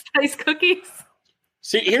pumpkin spice cookies.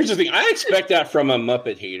 See, here's the thing. I expect that from a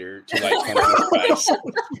Muppet hater to like pumpkin spice.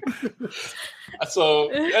 So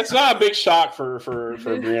that's not a big shock for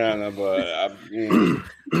Brianna, but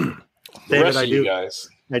the David, rest of you guys.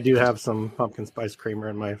 I do have some pumpkin spice creamer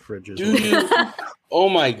in my fridge. Do you? Oh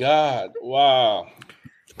my God! Wow.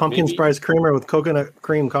 Pumpkin spice creamer with coconut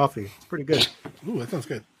cream coffee. It's pretty good. Ooh, that sounds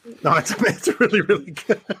good. No, it's really, really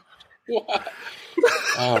good. What?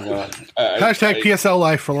 Oh man! Hashtag PSL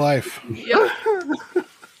life for life. Yep.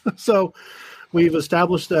 So we've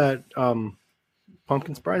established that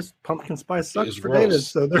pumpkin spice sucks for David.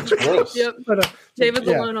 So they're gross. Yep. But, David's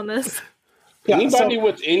alone on this. Anybody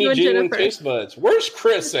with any genuine taste buds. Where's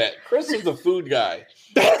Chris at? Chris is the food guy.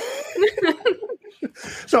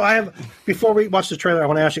 So before we watch the trailer, I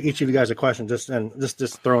want to ask each of you guys a question. Just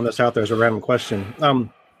throwing this out there as a random question.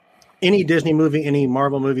 Any Disney movie, any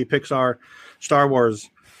Marvel movie, Pixar, Star Wars,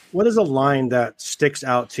 what is a line that sticks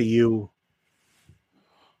out to you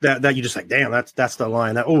that you just like, damn, that's the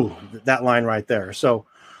line that line right there. So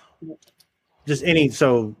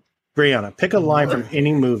Brianna, pick a line from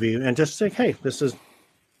any movie and just say, hey, that's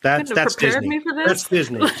Disney. Me for this? That's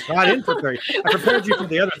Disney. No, I didn't prepare you. I prepared you for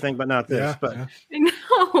the other thing, but not this.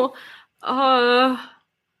 No. A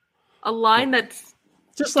line that's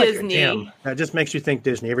just like Disney. Damn, that just makes you think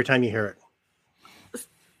Disney every time you hear it.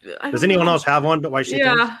 Does anyone else have one? But why she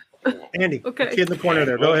thinks? Andy, okay. Kid in the corner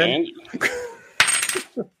there. Go ahead.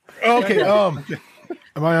 Okay.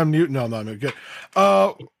 Am I on mute? No, I'm not mute. Good.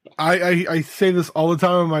 I say this all the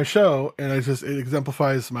time on my show, and it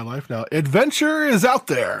exemplifies my life now. Adventure is out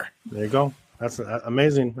there. There you go. That's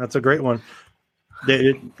amazing. That's a great one.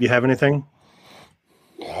 You have anything?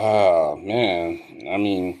 Oh man, I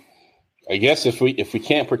mean, I guess if we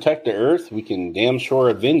can't protect the Earth, we can damn sure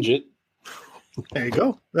avenge it. There you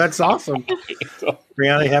go. That's awesome.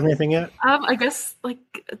 Brianna, you have anything yet? I guess like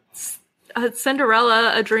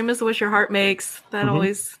Cinderella, "A dream is the wish your heart makes." That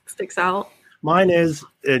always sticks out. Mine is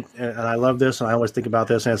and I love this, and I always think about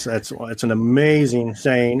this. And it's an amazing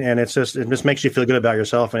saying, and it just makes you feel good about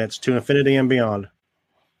yourself. And it's "To infinity and beyond."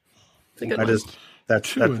 It's a good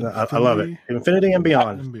one. I love it. Infinity and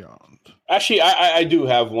beyond. Actually, I do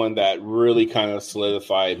have one that really kind of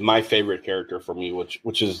solidified my favorite character for me,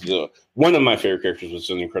 which is one of my favorite characters, was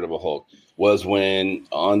the Incredible Hulk. Was when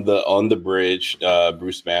on the bridge,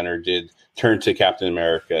 Bruce Banner did turn to Captain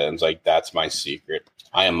America and was like, "That's my secret.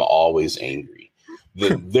 I am always angry."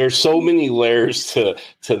 There's so many layers to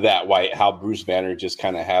that. How Bruce Banner just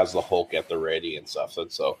kind of has the Hulk at the ready and stuff.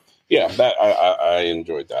 So yeah, that I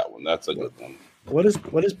enjoyed that one. That's a good one. What does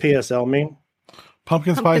PSL mean?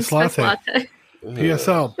 Pumpkin spice latte.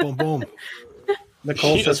 PSL. Boom, boom.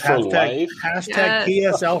 Nicole says hashtag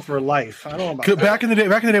PSL for life. I don't know about that. Back in the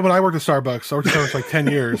day when I worked at Starbucks, I worked at Starbucks like 10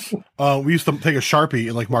 years. We used to take a Sharpie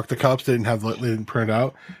and like mark the cups. They didn't print it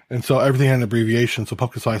out, and so everything had an abbreviation. So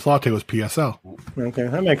pumpkin spice latte was PSL. Okay,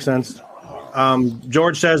 that makes sense.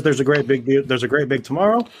 George says there's a great big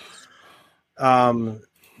tomorrow.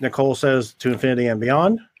 Nicole says "To infinity and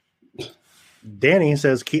beyond." Danny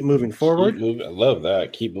says "Keep moving forward." I love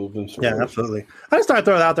that. Keep moving forward. Yeah, absolutely. I just started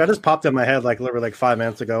throwing it out there. I just popped in my head literally 5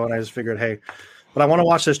 minutes ago, and I just figured, hey, but I want to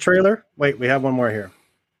watch this trailer. Wait, we have one more here.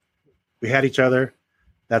 We had each other.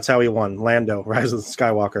 That's how he won. Lando, Rise of the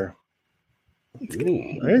Skywalker.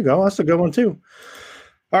 There you go. That's a good one too.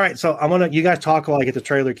 All right, so you guys talk while I get the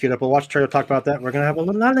trailer queued up. We'll watch the trailer, talk about that. We're gonna have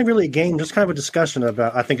not really a game, just kind of a discussion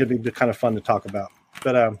about. I think it'd be kind of fun to talk about.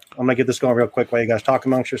 But I'm gonna get this going real quick while you guys talk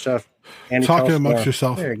amongst yourself. Andy, talking amongst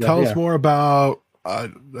yourself. Tell us more about. I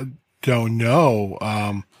don't know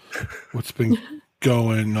what's been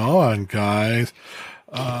going on, guys.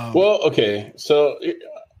 Well, okay. So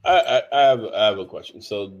I have a question.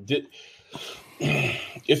 So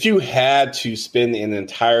if you had to spend an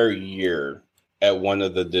entire year at one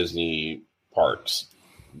of the Disney parks,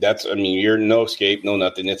 you're no escape, no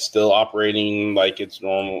nothing. It's still operating like it's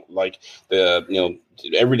normal. Like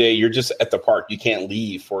every day you're just at the park. You can't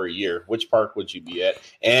leave for a year. Which park would you be at?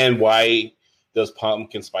 And why does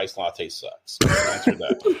pumpkin spice latte sucks? Answer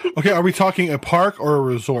that. Okay. Are we talking a park or a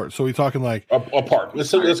resort? So are we talking like a park? Let's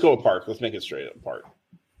go a park. Let's make it straight up park.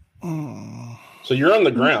 So you're on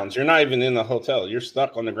the grounds. You're not even in the hotel. You're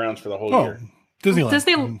stuck on the grounds for the whole year.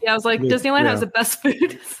 Disneyland. I was like, Disneyland has the best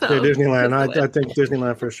food. So. Yeah, Disneyland. I think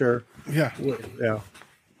Disneyland for sure. Yeah.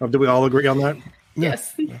 Do we all agree on that?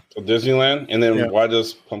 Yes. So Disneyland, and then why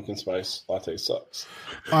does pumpkin spice latte sucks?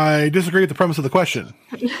 I disagree with the premise of the question.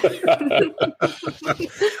 All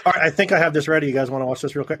right, I think I have this ready. You guys want to watch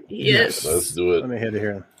this real quick? Yes. Let's do it. Let me hit it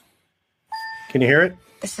here. Can you hear it?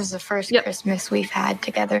 This is the first Christmas we've had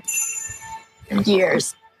together in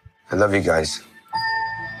years. I love you guys.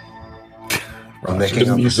 We're making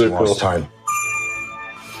up for lost time.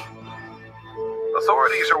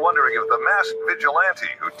 Authorities are wondering if the masked vigilante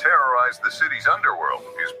who terrorized the city's underworld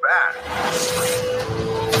is back.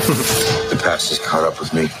 The past has caught up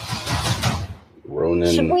with me.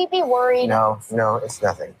 Ronan. Should we be worried? No, it's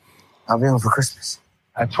nothing. I'll be home for Christmas.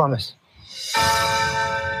 I promise.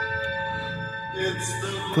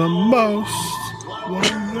 The most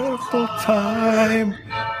wonderful time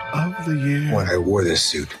of the year. When I wore this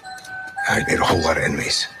suit, I made a whole lot of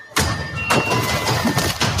enemies.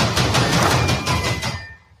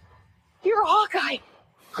 You're a Hawkeye.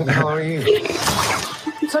 Who the hell are you?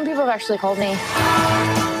 Some people have actually called me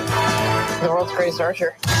the world's greatest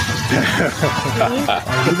archer. Are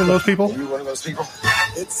you one of those people? Are you one of those people?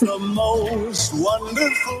 It's the most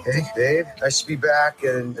wonderful. Hey, babe. Nice to be back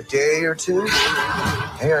in a day or two.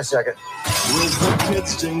 Hang on a second. With the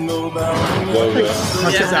kids jingle bells.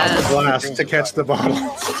 Punch us out the glass to catch the bottle.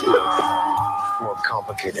 More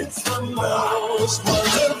complicated. It's the most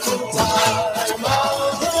wonderful time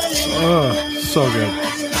of the year. Oh, so good.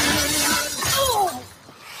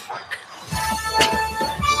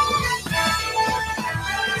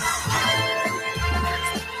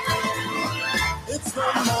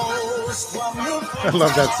 I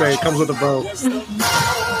love that saying. It comes with a bow.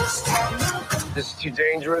 This is too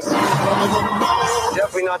dangerous.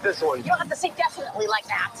 Definitely not this one. You don't have to say definitely like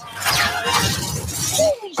that.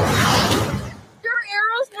 Holy shit! You're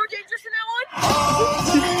arrows more dangerous than that one?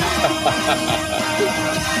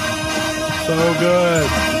 So good.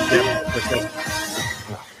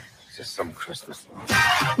 Just some Christmas.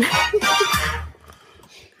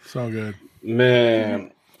 So good.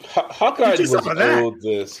 Man. Hawkeye was owed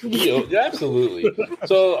this. Absolutely.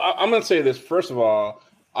 So I'm going to say this. First of all,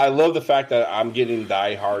 I love the fact that I'm getting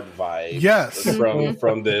Die Hard vibes. Yes.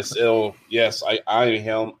 From this. Yes, I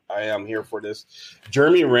am here for this.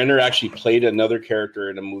 Jeremy Renner actually played another character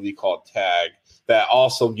in a movie called Tag that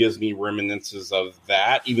also gives me reminiscences of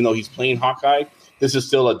that. Even though he's playing Hawkeye, this is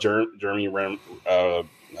still a Jeremy Renner.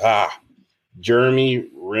 Jeremy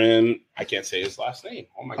Renner. I can't say his last name.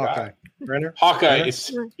 Oh my god, Renner. Hawkeye.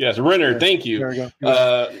 Renner? Yes, Renner. Thank you. There we go.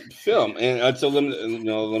 Film, and it's a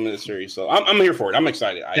limited series. So I'm here for it. I'm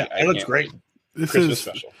excited. It looks great. This Christmas is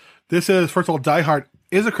special. This is, first of all, Die Hard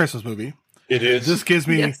is a Christmas movie. It is. This gives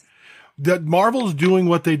me that Marvel's doing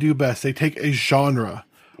what they do best. They take a genre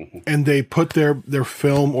and they put their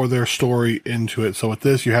film or their story into it. So with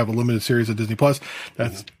this, you have a limited series of Disney Plus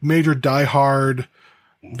that's major Die Hard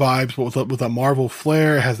vibes, but with a Marvel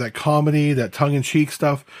flair. It has that comedy, that tongue-in-cheek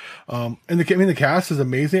stuff. And the cast is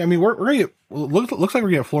amazing. I mean, we're gonna get, looks like we're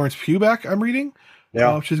gonna get Florence Pugh back, I'm reading.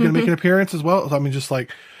 Yeah. She's gonna make an appearance as well. So, I mean, just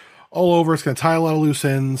like all over, it's gonna tie a lot of loose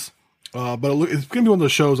ends. But it's gonna be one of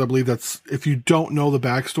those shows, I believe, that's, if you don't know the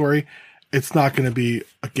backstory, it's not gonna be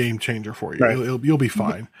a game changer for you. Right. You'll be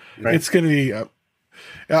fine. Right. It's gonna be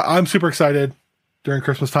I'm super excited. During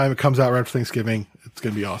Christmas time, it comes out right after Thanksgiving. It's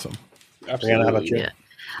gonna be awesome. Absolutely. How about you? Yeah.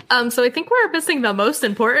 So I think we're missing the most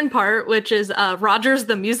important part, which is Rogers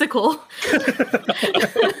the musical. And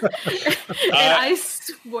I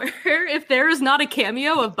swear, if there is not a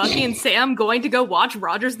cameo of Bucky and Sam going to go watch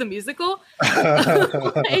Rogers the musical,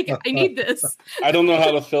 I need this. I don't know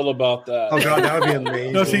how to feel about that. Oh god, that would be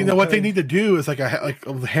amazing. No, see, what they need to do is like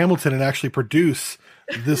Hamilton and actually produce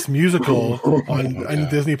this musical on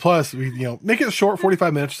Disney Plus. Make it short,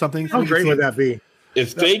 45 minutes or something. How great would that be?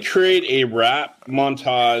 If they create a rap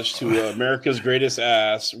montage to America's Greatest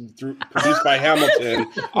Ass produced by Hamilton,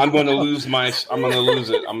 I'm going to lose it. I'm going to lose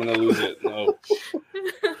it. No.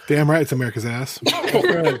 Damn right, it's America's Ass.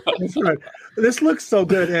 That's right. This looks so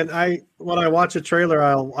good, and when I watch a trailer,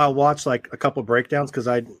 I'll watch like a couple breakdowns because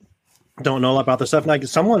I don't know about the stuff. And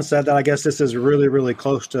someone said that I guess this is really, really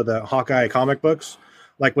close to the Hawkeye comic books,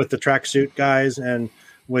 like with the tracksuit guys and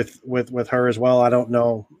with her as well. I don't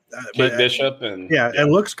know. Kate Bishop and it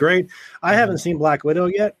looks great. I haven't seen Black Widow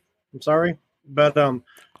yet. I'm sorry, but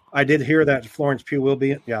I did hear that Florence Pugh will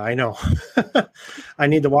be. Yeah, I know. I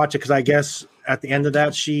need to watch it because I guess at the end of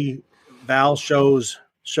that, Val shows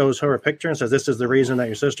her a picture and says, "This is the reason that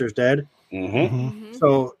your sister's dead." Mm-hmm.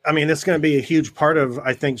 So, I mean, it's going to be a huge part of.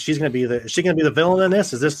 I think she's going to be the villain in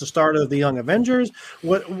this. Is this the start of the Young Avengers?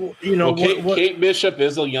 Kate Bishop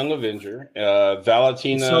is a Young Avenger.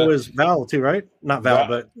 Valentina. So is Val too, right? Not Val,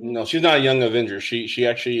 but no, she's not a Young Avenger. She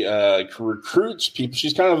actually recruits people.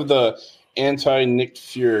 She's kind of the anti-Nick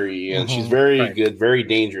Fury, and she's very good, very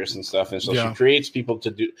dangerous and stuff. And so she creates people to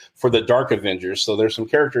do for the Dark Avengers. So there's some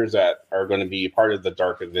characters that are going to be part of the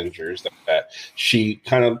Dark Avengers that she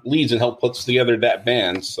kind of leads and helps puts together that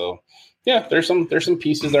band. So yeah, there's some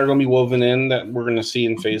pieces that are going to be woven in that we're going to see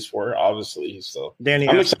in Phase 4, obviously. So Danny,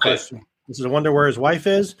 I'm excited. This is I wonder where his wife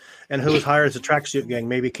is and who's hired the tracksuit gang.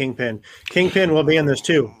 Maybe Kingpin. Kingpin will be in this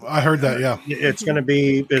too. I heard that. Yeah, it's going to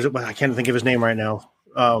be. I can't think of his name right now.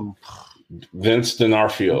 Vince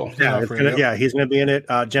D'Onofrio. Yeah, he's going to be in it.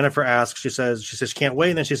 Jennifer asks. She says she can't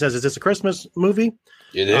wait. And then she says, "Is this a Christmas movie?"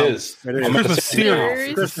 It is. It is. Christmas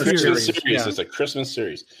series. Christmas series. Yeah. It's a Christmas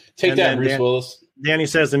series. Take that, Bruce Willis. Danny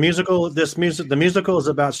says the musical is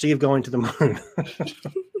about Steve going to the moon.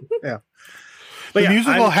 Yeah. But the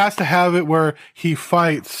musical has to have it where he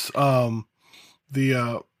fights Red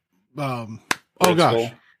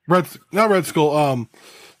Skull.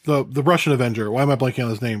 The Russian Avenger. Why am I blanking on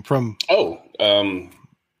his name?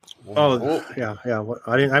 Yeah.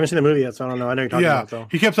 I haven't seen the movie yet, so I don't know. I know you're talking about though.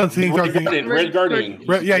 He kept on saying Red Guardian.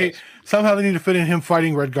 Somehow they need to fit in him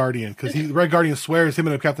fighting Red Guardian because Red Guardian swears him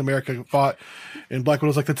and Captain America fought, and Black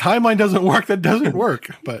Widow's like, the timeline doesn't work. That doesn't work,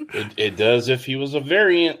 but it does if he was a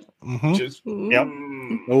variant. Mm-hmm. Yep.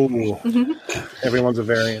 Oh, everyone's a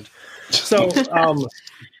variant. So,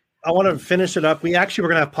 I want to finish it up. We're going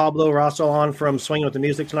to have Pablo Rosso on from Swinging with the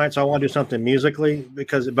Music tonight, so I want to do something musically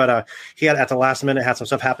but he had at the last minute had some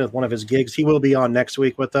stuff happen with one of his gigs. He will be on next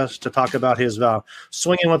week with us to talk about his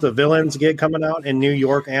Swinging with the Villains gig coming out in New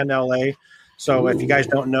York and LA. So if you guys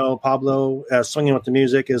don't know, Pablo Swinging with the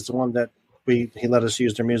Music is the one that he let us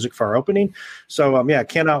use their music for our opening. So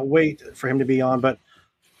cannot wait for him to be on. But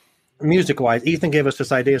music-wise, Ethan gave us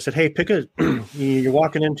this idea. Said, "Hey, pick a. You're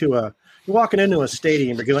walking into a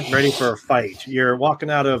stadium. You're getting ready for a fight. You're walking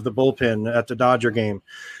out of the bullpen at the Dodger game,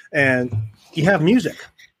 and you have music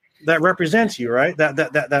that represents you, right?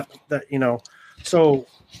 That you know. So,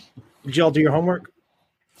 did y'all do your homework?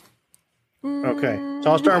 Okay,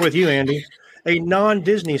 so I'll start with you, Andy. A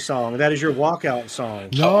non-Disney song that is your walkout song.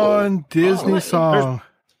 Non-Disney song.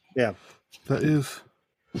 Yeah, that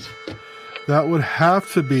would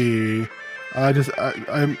have to be. I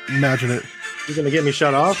imagine it. You're gonna get me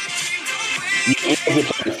shut off.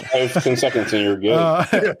 10 seconds and you're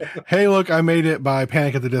good. Hey, look, I made it by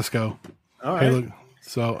Panic at the Disco. All right. Hey, look.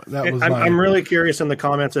 So that was. I'm really curious in the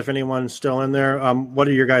comments if anyone's still in there. What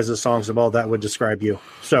are your guys' songs about that would describe you?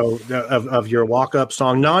 So of your walk-up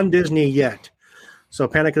song, non-Disney yet. So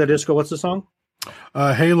Panic at the Disco. What's the song?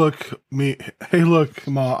 Hey, look, me. Hey, look,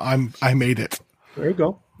 Ma. I made it. There you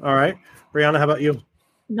go. All right, Brianna, how about you?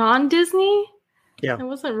 Non-Disney? Yeah, I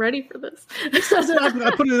wasn't ready for this.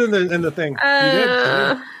 I put it in the thing.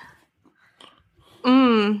 I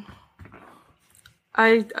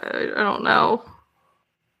don't know.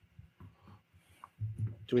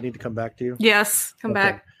 Do we need to come back to you? Yes, come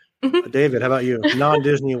back. David, how about you?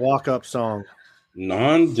 Non-Disney walk-up song.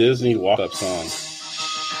 Non-Disney walk-up song.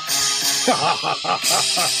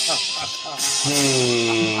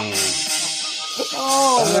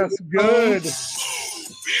 Oh, that's good.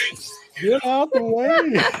 Get out the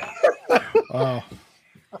way. Oh,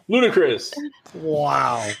 Ludicrous.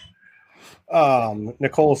 Wow.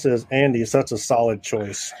 Nicole says, Andy, such a solid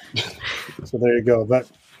choice. So there you go. But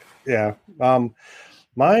yeah.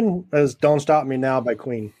 Mine is Don't Stop Me Now by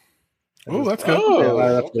Queen. Oh, that's good.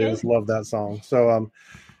 I just love that song. So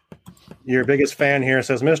your biggest fan here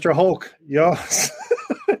says, Mr. Hulk, yes.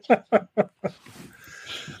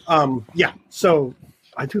 Yeah. So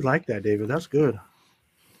I do like that, David. That's good.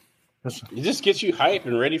 It just gets you hype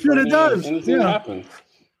and ready for anything to happen.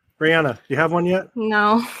 Brianna, do you have one yet?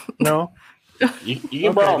 No. No? You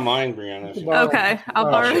can borrow mine, Brianna. Okay,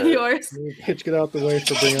 I'll borrow yours. Hitch, get out the way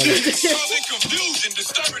for Brianna.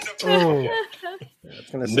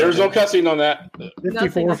 There's no cussing on that.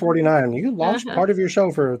 54:49. You lost part of your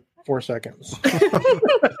show for 4 seconds.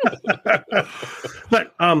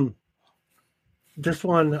 But this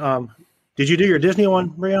one, did you do your Disney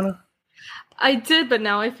one, Brianna? I did, but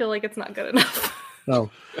now I feel like it's not good enough.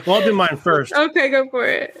 No. Well, I'll do mine first. Okay, go for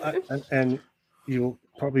it. And you'll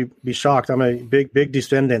probably be shocked. I'm a big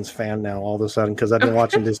Descendants fan now all of a sudden because I've been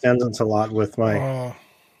watching Descendants a lot with my...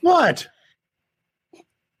 What?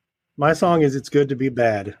 My song is It's Good to Be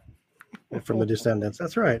Bad from the Descendants.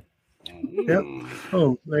 That's right. Yep.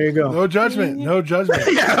 Oh, there you go. No judgment. No judgment.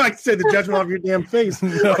 Yeah, like I said, the judgment off your damn face.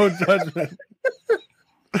 No judgment.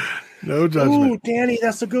 No judgment. Ooh, Danny,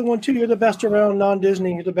 that's a good one too. You're the best around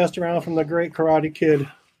non-Disney. You're the best around from the Great Karate Kid.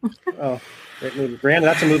 Oh, great movie. Brandon,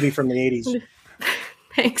 that's a movie from the 80s.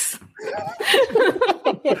 Thanks.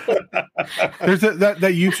 There's that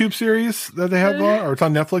YouTube series that they have on, or it's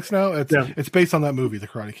on Netflix now. It's based on that movie, The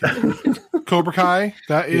Karate Kid. Cobra Kai.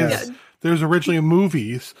 That is. There's originally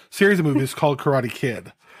a series of movies called Karate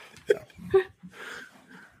Kid. Yeah.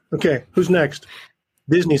 Okay, who's next?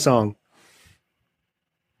 Disney song.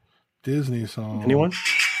 Disney song. Anyone?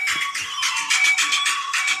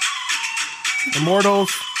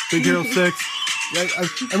 Immortals, Big Hero 6.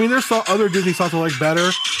 I mean, there's some other Disney songs I like better,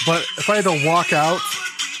 but if I had to walk out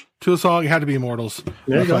to a song, it had to be Immortals.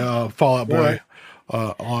 There you go. Fall Out Boy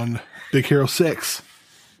on Big Hero 6.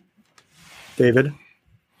 David?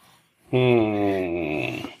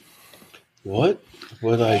 What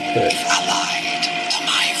would I pick? Allied to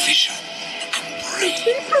my vision and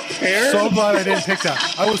brain. So glad I didn't pick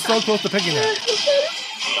that. I was so close to picking that.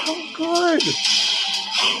 Oh, good.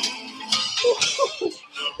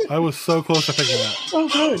 I was so close to picking that. Oh,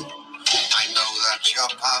 good. I know that your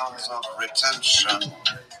powers of retention.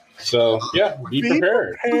 So, yeah, be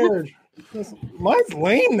prepared. Mine's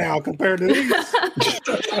lame now compared to these.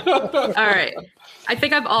 All right. I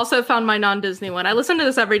think I've also found my non-Disney one. I listen to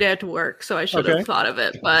this every day at work, so I should have thought of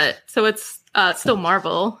it. But so it's still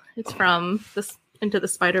Marvel. It's from Into the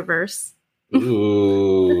Spider-Verse.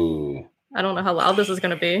 Ooh. I don't know how loud this is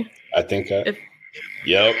going to be. I think Yep.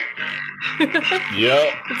 Yep.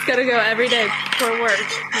 It's got to go every day for work.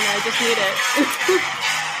 I just need it.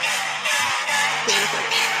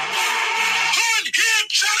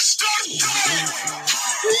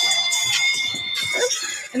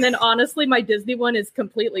 And then honestly, my Disney one is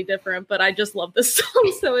completely different, but I just love this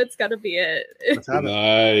song, so it's got to be it.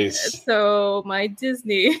 Nice. So my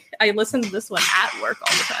Disney, I listen to this one at work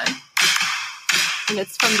all the time. And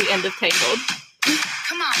it's from the end of Tangled.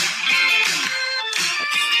 Come on.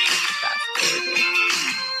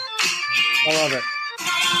 I love it.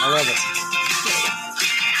 I love it.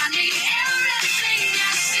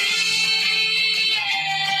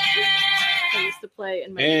 I used to play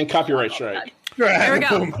in my And copyright strike. There we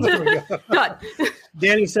go. Boom. There we go. Done.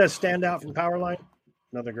 Danny says "Stand Out" from Powerline.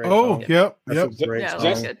 Another great. Oh, song. yep. That's a great Yeah, song.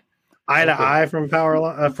 that's good. Eye to Eye from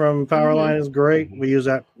Powerline is great. We use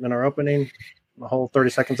that in our opening, the whole 30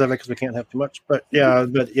 seconds of it because we can't have too much. But yeah,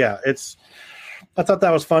 it's. I thought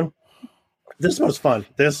that was fun. This was fun.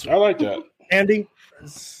 I like that. Andy,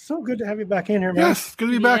 it's so good to have you back in here, man. Yes, good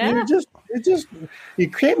to be back. Yeah. You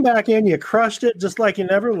came back in, you crushed it, just like you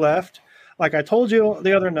never left. Like I told you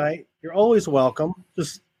the other night, you're always welcome.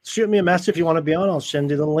 Just shoot me a message if you want to be on. I'll send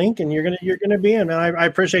you the link, and you're gonna be in. And I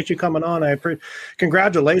appreciate you coming on.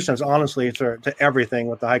 Congratulations, honestly, to everything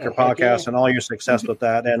with the Hiker Podcast and all your success with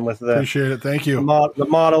that, and with the Appreciate it. Thank you. the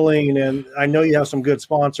modeling. And I know you have some good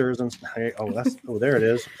sponsors. And there it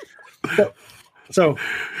is. So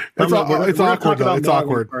It's awkward, though. It's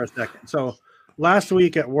awkward for a second. So last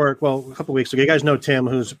week at work, well, a couple of weeks ago, you guys know Tim,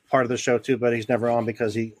 who's part of the show too, but he's never on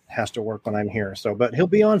because he has to work when I'm here. So, but he'll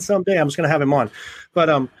be on someday. I'm just going to have him on.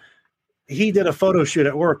 But he did a photo shoot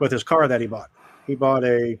at work with his car that he bought. He bought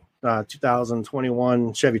a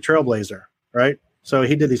 2021 Chevy Trailblazer, right? So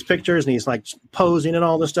he did these pictures and he's like posing and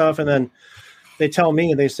all this stuff. And then they tell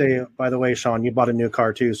me, they say, by the way, Sean, you bought a new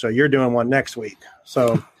car too. So you're doing one next week.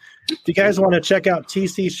 So if you guys want to check out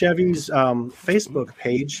TC Chevy's Facebook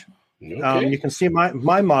page, you can see my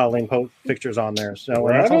modeling pictures on there. So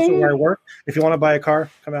and that's also where I work. If you want to buy a car,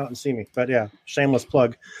 come out and see me. But yeah, shameless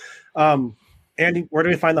plug. Andy, where do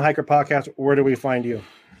we find the Hiker Podcast? Where do we find you?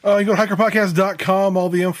 You go to hikerpodcast.com. All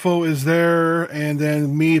the info is there. And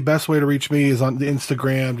then best way to reach me is on the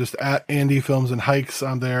Instagram, just at Andy Films and Hikes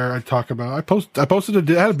on there. I posted I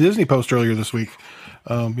had a Disney post earlier this week.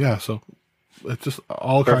 So it's just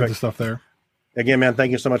all kinds of stuff there. Again, man,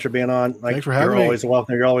 thank you so much for being on. Thanks for having me.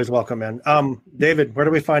 You're always welcome, man. David, where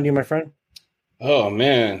do we find you, my friend? Oh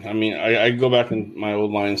man, I mean, I go back in my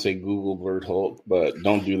old line and say Google Bird Hulk, but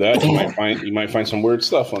don't do that. You might find some weird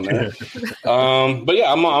stuff on there. But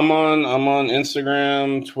yeah, I'm on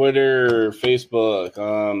Instagram, Twitter,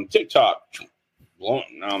 Facebook, TikTok.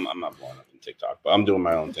 I'm not blowing up on TikTok, but I'm doing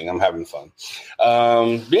my own thing. I'm having fun.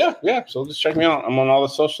 Yeah. So just check me out. I'm on all the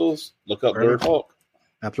socials. Look up Bird Hulk.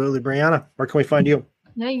 Absolutely, Brianna. Where can we find you?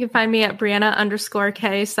 Yeah, you can find me at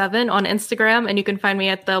Brianna_K7 on Instagram, and you can find me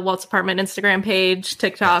at the Walt's Apartment Instagram page,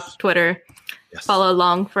 TikTok, Twitter. Yes. Follow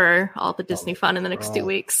along for all the Disney fun in the next 2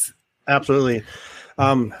 weeks. Absolutely.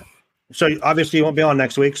 So obviously you won't be on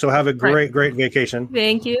next week, so have a great vacation.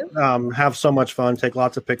 Thank you. Have so much fun. Take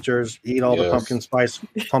lots of pictures. Eat all the pumpkin spice,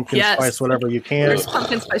 whatever you can. There's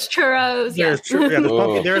pumpkin spice churros.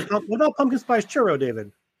 What about pumpkin spice churro,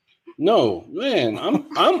 David? No, man, I'm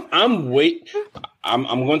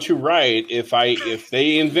going to write if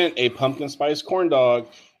they invent a pumpkin spice corn dog,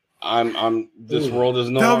 this world is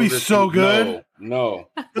no longer. That'll be so good. No,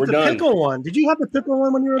 we're done. Pickle one. Did you have the pickle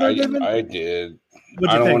one when you were there, David? I did.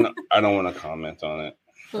 I don't want to comment on it.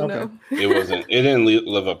 Oh, no. It didn't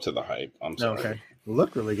live up to the hype. I'm sorry. Okay. It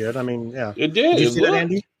looked really good. I mean, yeah. It did. Did you see that,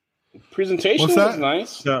 Andy? Presentation was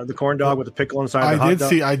nice. The corn dog with the pickle inside.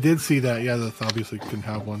 I did see that. Yeah, that's obviously couldn't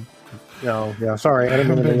have one. No, yeah, sorry. I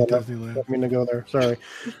didn't mean to go there. Sorry.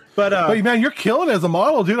 But man, you're killing it as a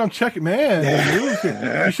model, dude. I'm checking, man.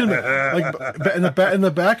 You should in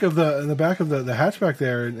the back of the hatchback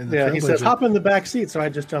there. He says hop in the back seat, so I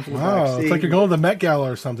just jump in the back seat. It's like you're going to the Met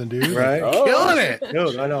Gala or something, dude. Right? Killing it,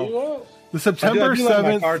 dude. I know. The September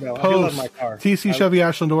 7th post, TC Chevy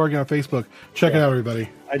Ashland, Oregon on Facebook. Check it out, everybody.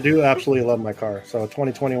 I do absolutely love my car. So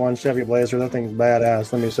 2021 Chevy Blazer, that thing's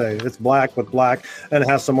badass. Let me say, it's black with black, and it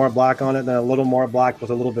has some more black on it, and then a little more black with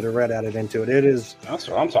a little bit of red added into it. It is. That's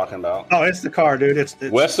what I'm talking about. Oh, it's the car, dude. It's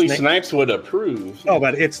Wesley Snipes would approve. Oh,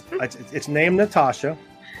 but it's named Natasha.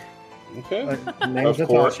 Okay. Named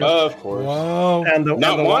Natasha. Of course. Wow.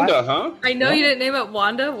 Not Wanda, huh? I know you didn't name it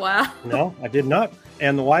Wanda. Wow. No, I did not.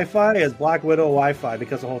 And the Wi-Fi is Black Widow Wi-Fi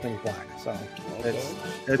because the whole thing's black. So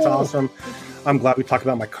it's awesome. I'm glad we talked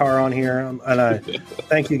about my car on here. And I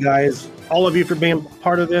thank you guys, all of you, for being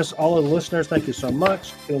part of this. All of the listeners, thank you so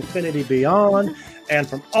much. To Infinity Beyond. And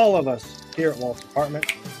from all of us here at Walt's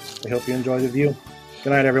Apartment, we hope you enjoy the view. Good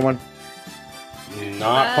night, everyone.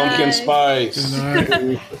 Not pumpkin spice. Good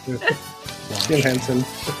night. Jim Henson.